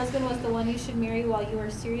if your husband was the one you should marry while you were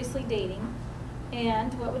seriously dating?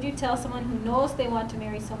 And what would you tell someone who knows they want to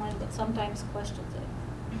marry someone but sometimes questions it?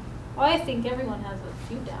 Well, I think everyone has a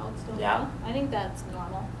few doubts, don't Yeah. you? I think that's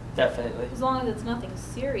normal. Definitely. As long as it's nothing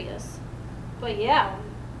serious. But yeah,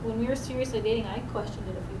 when we were seriously dating, I questioned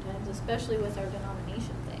it a few times, especially with our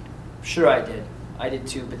denomination thing. Sure, I did. I did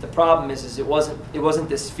too. But the problem is it wasn't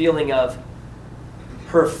this feeling of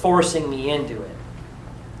her forcing me into it.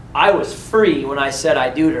 I was free when I said I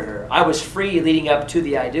do to her. I was free leading up to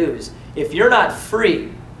the I do's. If you're not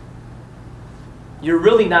free, you're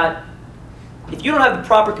really not. If you don't have the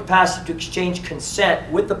proper capacity to exchange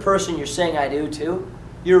consent with the person you're saying I do to,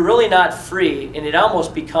 you're really not free, and it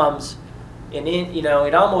almost becomes an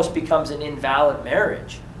invalid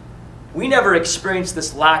marriage. We never experienced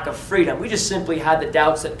this lack of freedom. We just simply had the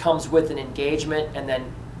doubts that comes with an engagement, and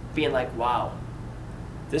then being like, "Wow,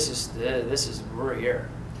 this is we're here.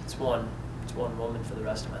 It's one woman for the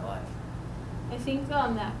rest of my life." I think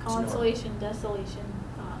that consolation, desolation,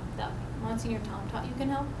 that Monsignor Tom taught you can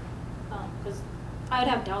help. Because I would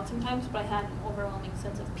have doubts sometimes, but I had an overwhelming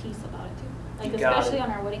sense of peace about it too. Like, especially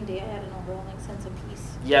on our wedding day, I had an overwhelming sense of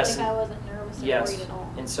peace. Yes. Like, I wasn't nervous or worried at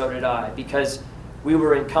all. And so did I, because we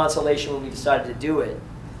were in consolation when we decided to do it.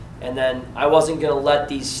 And then I wasn't going to let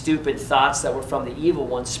these stupid thoughts that were from the evil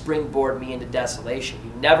one springboard me into desolation.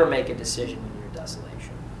 You never make a decision when you're in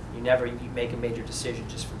desolation. You make a major decision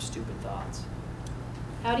just from stupid thoughts.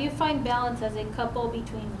 How do you find balance as a couple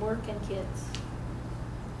between work and kids?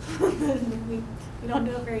 we don't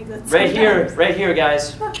do it very good. Right here,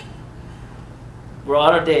 guys. We're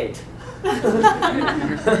on a date.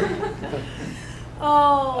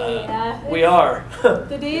 Yeah. We are.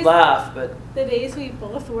 The days, laugh, but the days we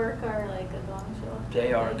both work are like a gong show.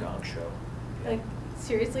 They are a gong show. Like,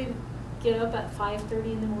 seriously, get up at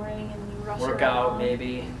 5:30 in the morning and you rush Work around. out,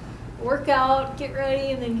 maybe. Work out, get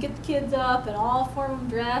ready, and then get the kids up and all four of them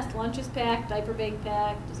dressed, lunch is packed, diaper bag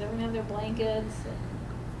packed. Does everyone have their blankets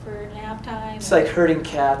for nap time? It's like herding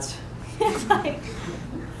cats. It's like,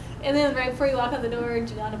 and then right before you walk out the door,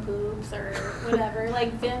 Gianna poops or whatever.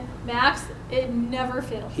 Like Max, it never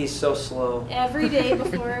fails. He's so slow. Every day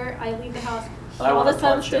before I leave the house, he I all of wanna a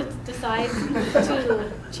sudden punch him. decides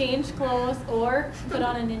to change clothes or put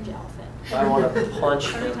on a ninja outfit. I want to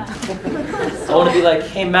punch Every him. time. I want to be like,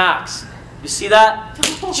 "Hey Max, you see that?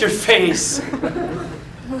 It's your face."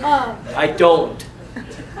 I don't.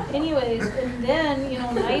 Anyways, and then,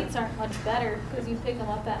 nights aren't much better because you pick them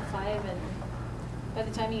up at 5 and by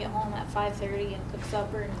the time you get home at 5:30 and cook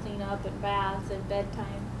supper and clean up and baths and bedtime,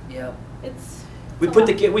 Yeah.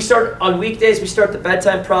 we start on weekdays. We start the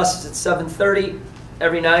bedtime process at 7:30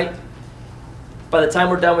 every night. By the time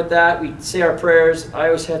we're done with that, we say our prayers.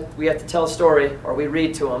 We have to tell a story, or we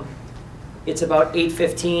read to them. It's about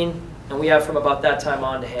 8:15, and we have from about that time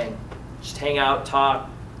on to just hang out, talk,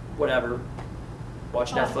 whatever,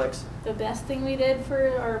 watch Netflix. The best thing we did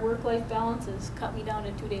for our work-life balance is cut me down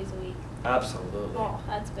to 2 days a week. Absolutely. Oh,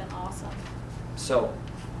 that's been awesome. So,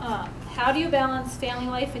 how do you balance family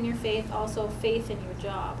life and your faith, also faith in your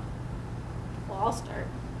job? Well, I'll start.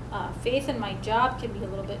 Faith in my job can be a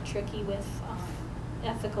little bit tricky with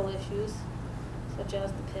ethical issues, such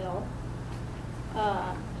as the pill.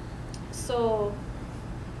 So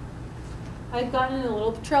I've gotten in a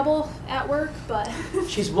little trouble at work, but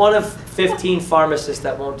she's one of 15 pharmacists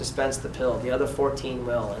that won't dispense the pill. The other 14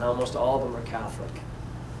 will, and almost all of them are Catholic.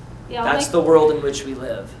 yeah, That's the world in which we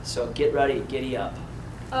live. So get ready, giddy up.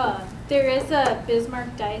 There is a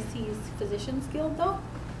Bismarck Diocese Physicians Guild, though.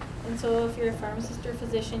 And so if you're a pharmacist or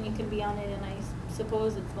physician, you can be on it, and I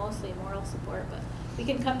suppose it's mostly moral support. But we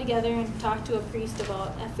can come together and talk to a priest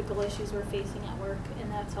about ethical issues we're facing at work,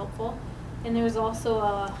 and that's helpful. And there's also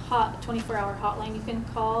a 24-hour hotline you can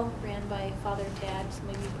call, ran by Father Tad, so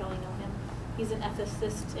maybe you probably know him. He's an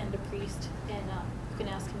ethicist and a priest, and you can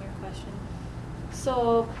ask him your question.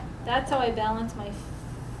 So that's how I balance my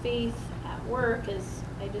faith at work, is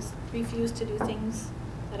I just refuse to do things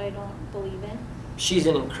that I don't believe in. She's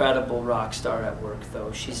an incredible rock star at work,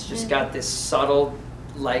 though. She's just got this subtle,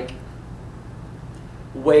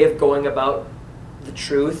 way of going about the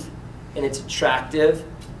truth, and it's attractive,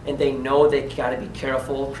 and they know they got to be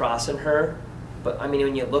careful crossing her. But I mean,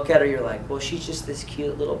 when you look at her, you're like, well, she's just this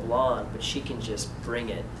cute little blonde, but she can just bring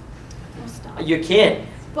it. Oh, stop. You can.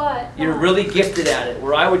 But You're really gifted at it.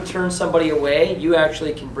 Where I would turn somebody away, you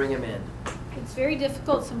actually can bring them in. it's very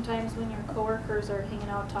difficult sometimes when your coworkers are hanging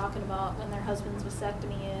out talking about when their husband's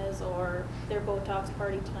vasectomy is, or their Botox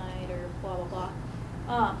party tonight, or blah blah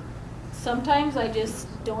blah. Sometimes I just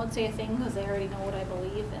don't say a thing because they already know what I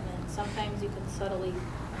believe, and then sometimes you can subtly.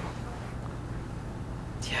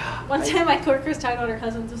 Yeah. One time my coworker was talking about her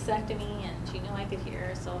husband's vasectomy, and she knew I could hear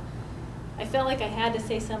her, so I felt like I had to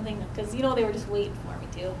say something because they were just waiting for me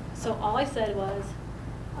to. So all I said was,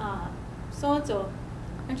 so and so,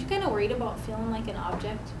 aren't you kind of worried about feeling like an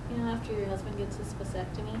object, after your husband gets his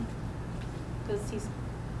vasectomy, because he's,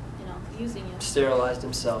 using you. Sterilized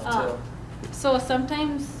himself too. So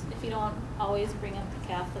sometimes if you don't always bring up the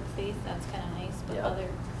Catholic faith, that's kind of nice, but Yeah. other.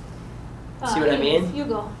 See what I anyways, mean? You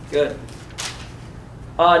go. Good.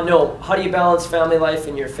 No. How do you balance family life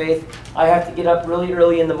and your faith? I have to get up really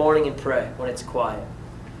early in the morning and pray when it's quiet.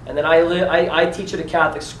 And then I teach at a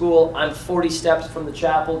Catholic school. I'm 40 steps from the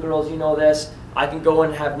chapel. Girls, you know this. I can go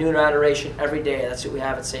and have noon adoration every day. That's what we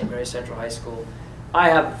have at St. Mary Central High School. I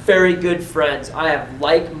have very good friends. I have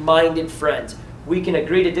like-minded friends. We can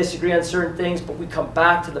agree to disagree on certain things, but we come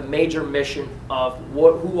back to the major mission of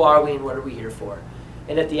who are we and what are we here for.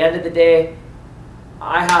 And at the end of the day,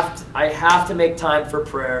 I have to make time for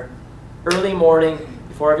prayer early morning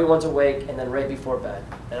before everyone's awake, and then right before bed.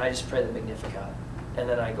 And I just pray the Magnificat. And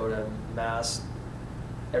then I go to Mass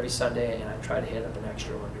every Sunday, and I try to hit up an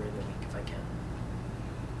extra one during the week if I can.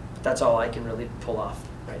 But that's all I can really pull off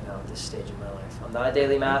right now at this stage in my life. I'm not a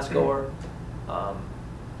daily Mass goer.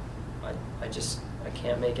 I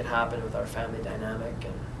can't make it happen with our family dynamic.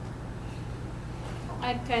 And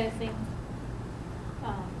I kind of think,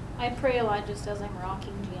 I pray a lot just as I'm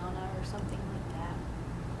rocking Gianna or something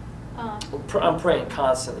like that. I'm praying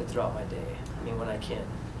constantly throughout my day. I mean, when I can,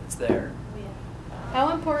 it's there. Yeah.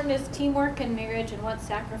 How important is teamwork in marriage, and what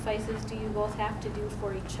sacrifices do you both have to do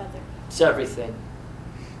for each other? It's everything.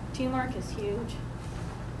 Teamwork is huge.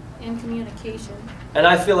 And communication. And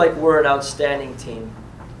I feel like we're an outstanding team.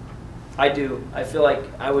 I do. I feel like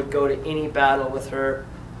I would go to any battle with her.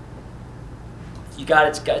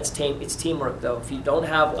 It's teamwork though. If you don't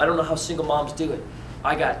have, I don't know how single moms do it.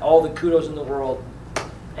 I got all the kudos in the world,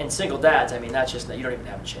 and single dads. I mean, that's just you don't even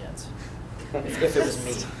have a chance. If it was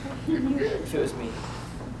me, if it was me.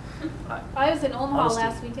 I was in Omaha Honesty.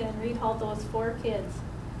 last weekend, and Reed hauled those 4 kids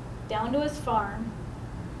down to his farm,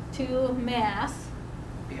 to Mass,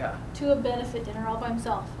 Yeah. to a benefit dinner all by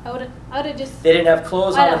himself. I would have just. They didn't have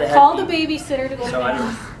clothes on. I'd And they have had called a beef. babysitter to go to So I don't-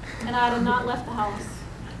 Mass, and I'd have not left the house.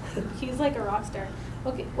 He's like a rock star.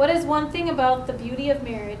 Okay, what is one thing about the beauty of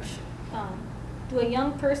marriage to a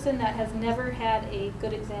young person that has never had a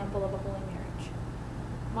good example of a holy marriage?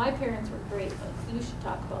 My parents were great, but you should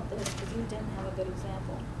talk about this because you didn't have a good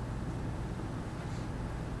example.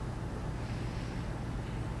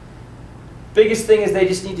 Biggest thing is they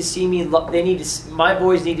just need to see me. My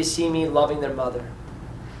boys need to see me loving their mother.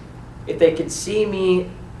 If they can see me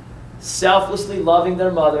selflessly loving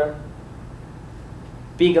their mother,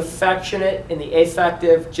 being affectionate in the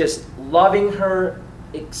affective, just loving her,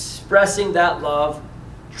 expressing that love,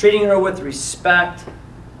 treating her with respect,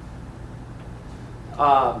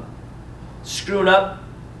 screwing up,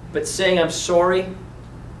 but saying I'm sorry,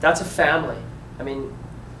 that's a family. I mean,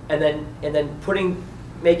 and then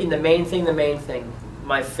making the main thing the main thing.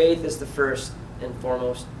 My faith is the first and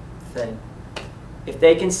foremost thing. If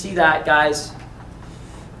they can see that, guys,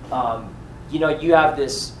 you have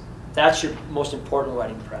this. That's your most important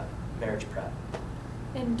wedding prep, marriage prep.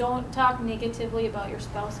 And don't talk negatively about your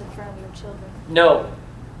spouse in front of your children. No,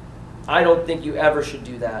 I don't think you ever should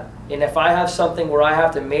do that. And if I have something where I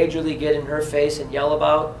have to majorly get in her face and yell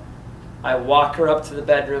about, I walk her up to the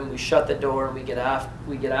bedroom, we shut the door, and we get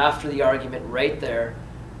after the argument right there.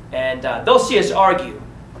 And they'll see us argue.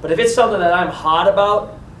 But if it's something that I'm hot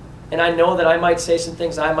about, and I know that I might say some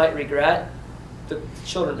things I might regret, the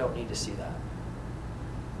children don't need to see that.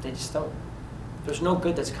 They just don't. There's no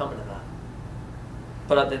good that's coming of that.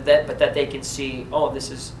 But that they can see, oh, this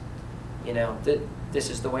is, this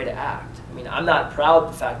is the way to act. I mean, I'm not proud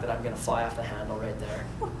of the fact that I'm going to fly off the handle right there.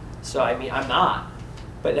 So, I mean, I'm not.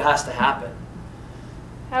 But it has to happen.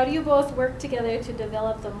 How do you both work together to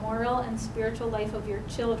develop the moral and spiritual life of your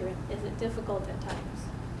children? Is it difficult at times?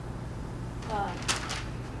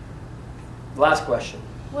 Last question.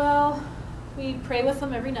 Well, we pray with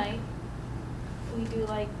them every night. We do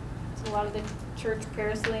a lot of the church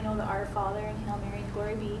prayer so they know the Our Father and Hail Mary and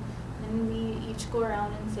Glory Be. And we each go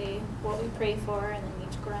around and say what we pray for, and then we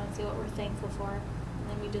each go around and say what we're thankful for. And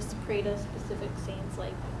then we just pray to specific saints,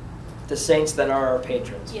 like The saints that are our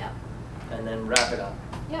patrons. yeah. And then wrap it up.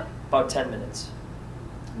 Yep. About 10 minutes.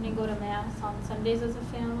 And then go to Mass on Sundays as a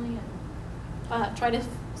family, and try to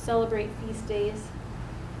celebrate feast days.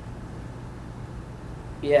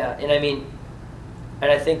 Yeah, and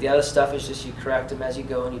I think the other stuff is just you correct them as you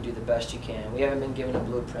go and you do the best you can. We haven't been given a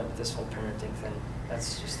blueprint with this whole parenting thing.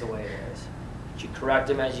 That's just the way it is. But you correct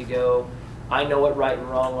them as you go. I know what right and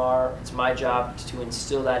wrong are. It's my job to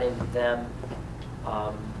instill that into them.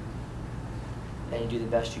 And you do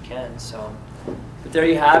the best you can. So, but there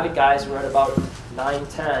you have it, guys. We're at about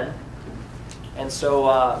 9:10. And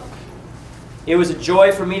so it was a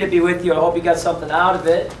joy for me to be with you. I hope you got something out of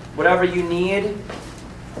it. Whatever you need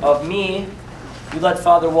of me, you let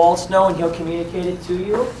Father Waltz know and he'll communicate it to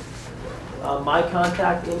you. My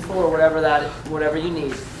contact info or whatever you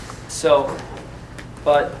need. So,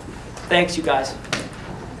 but thanks you guys.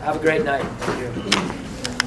 Have a great night. Thank you.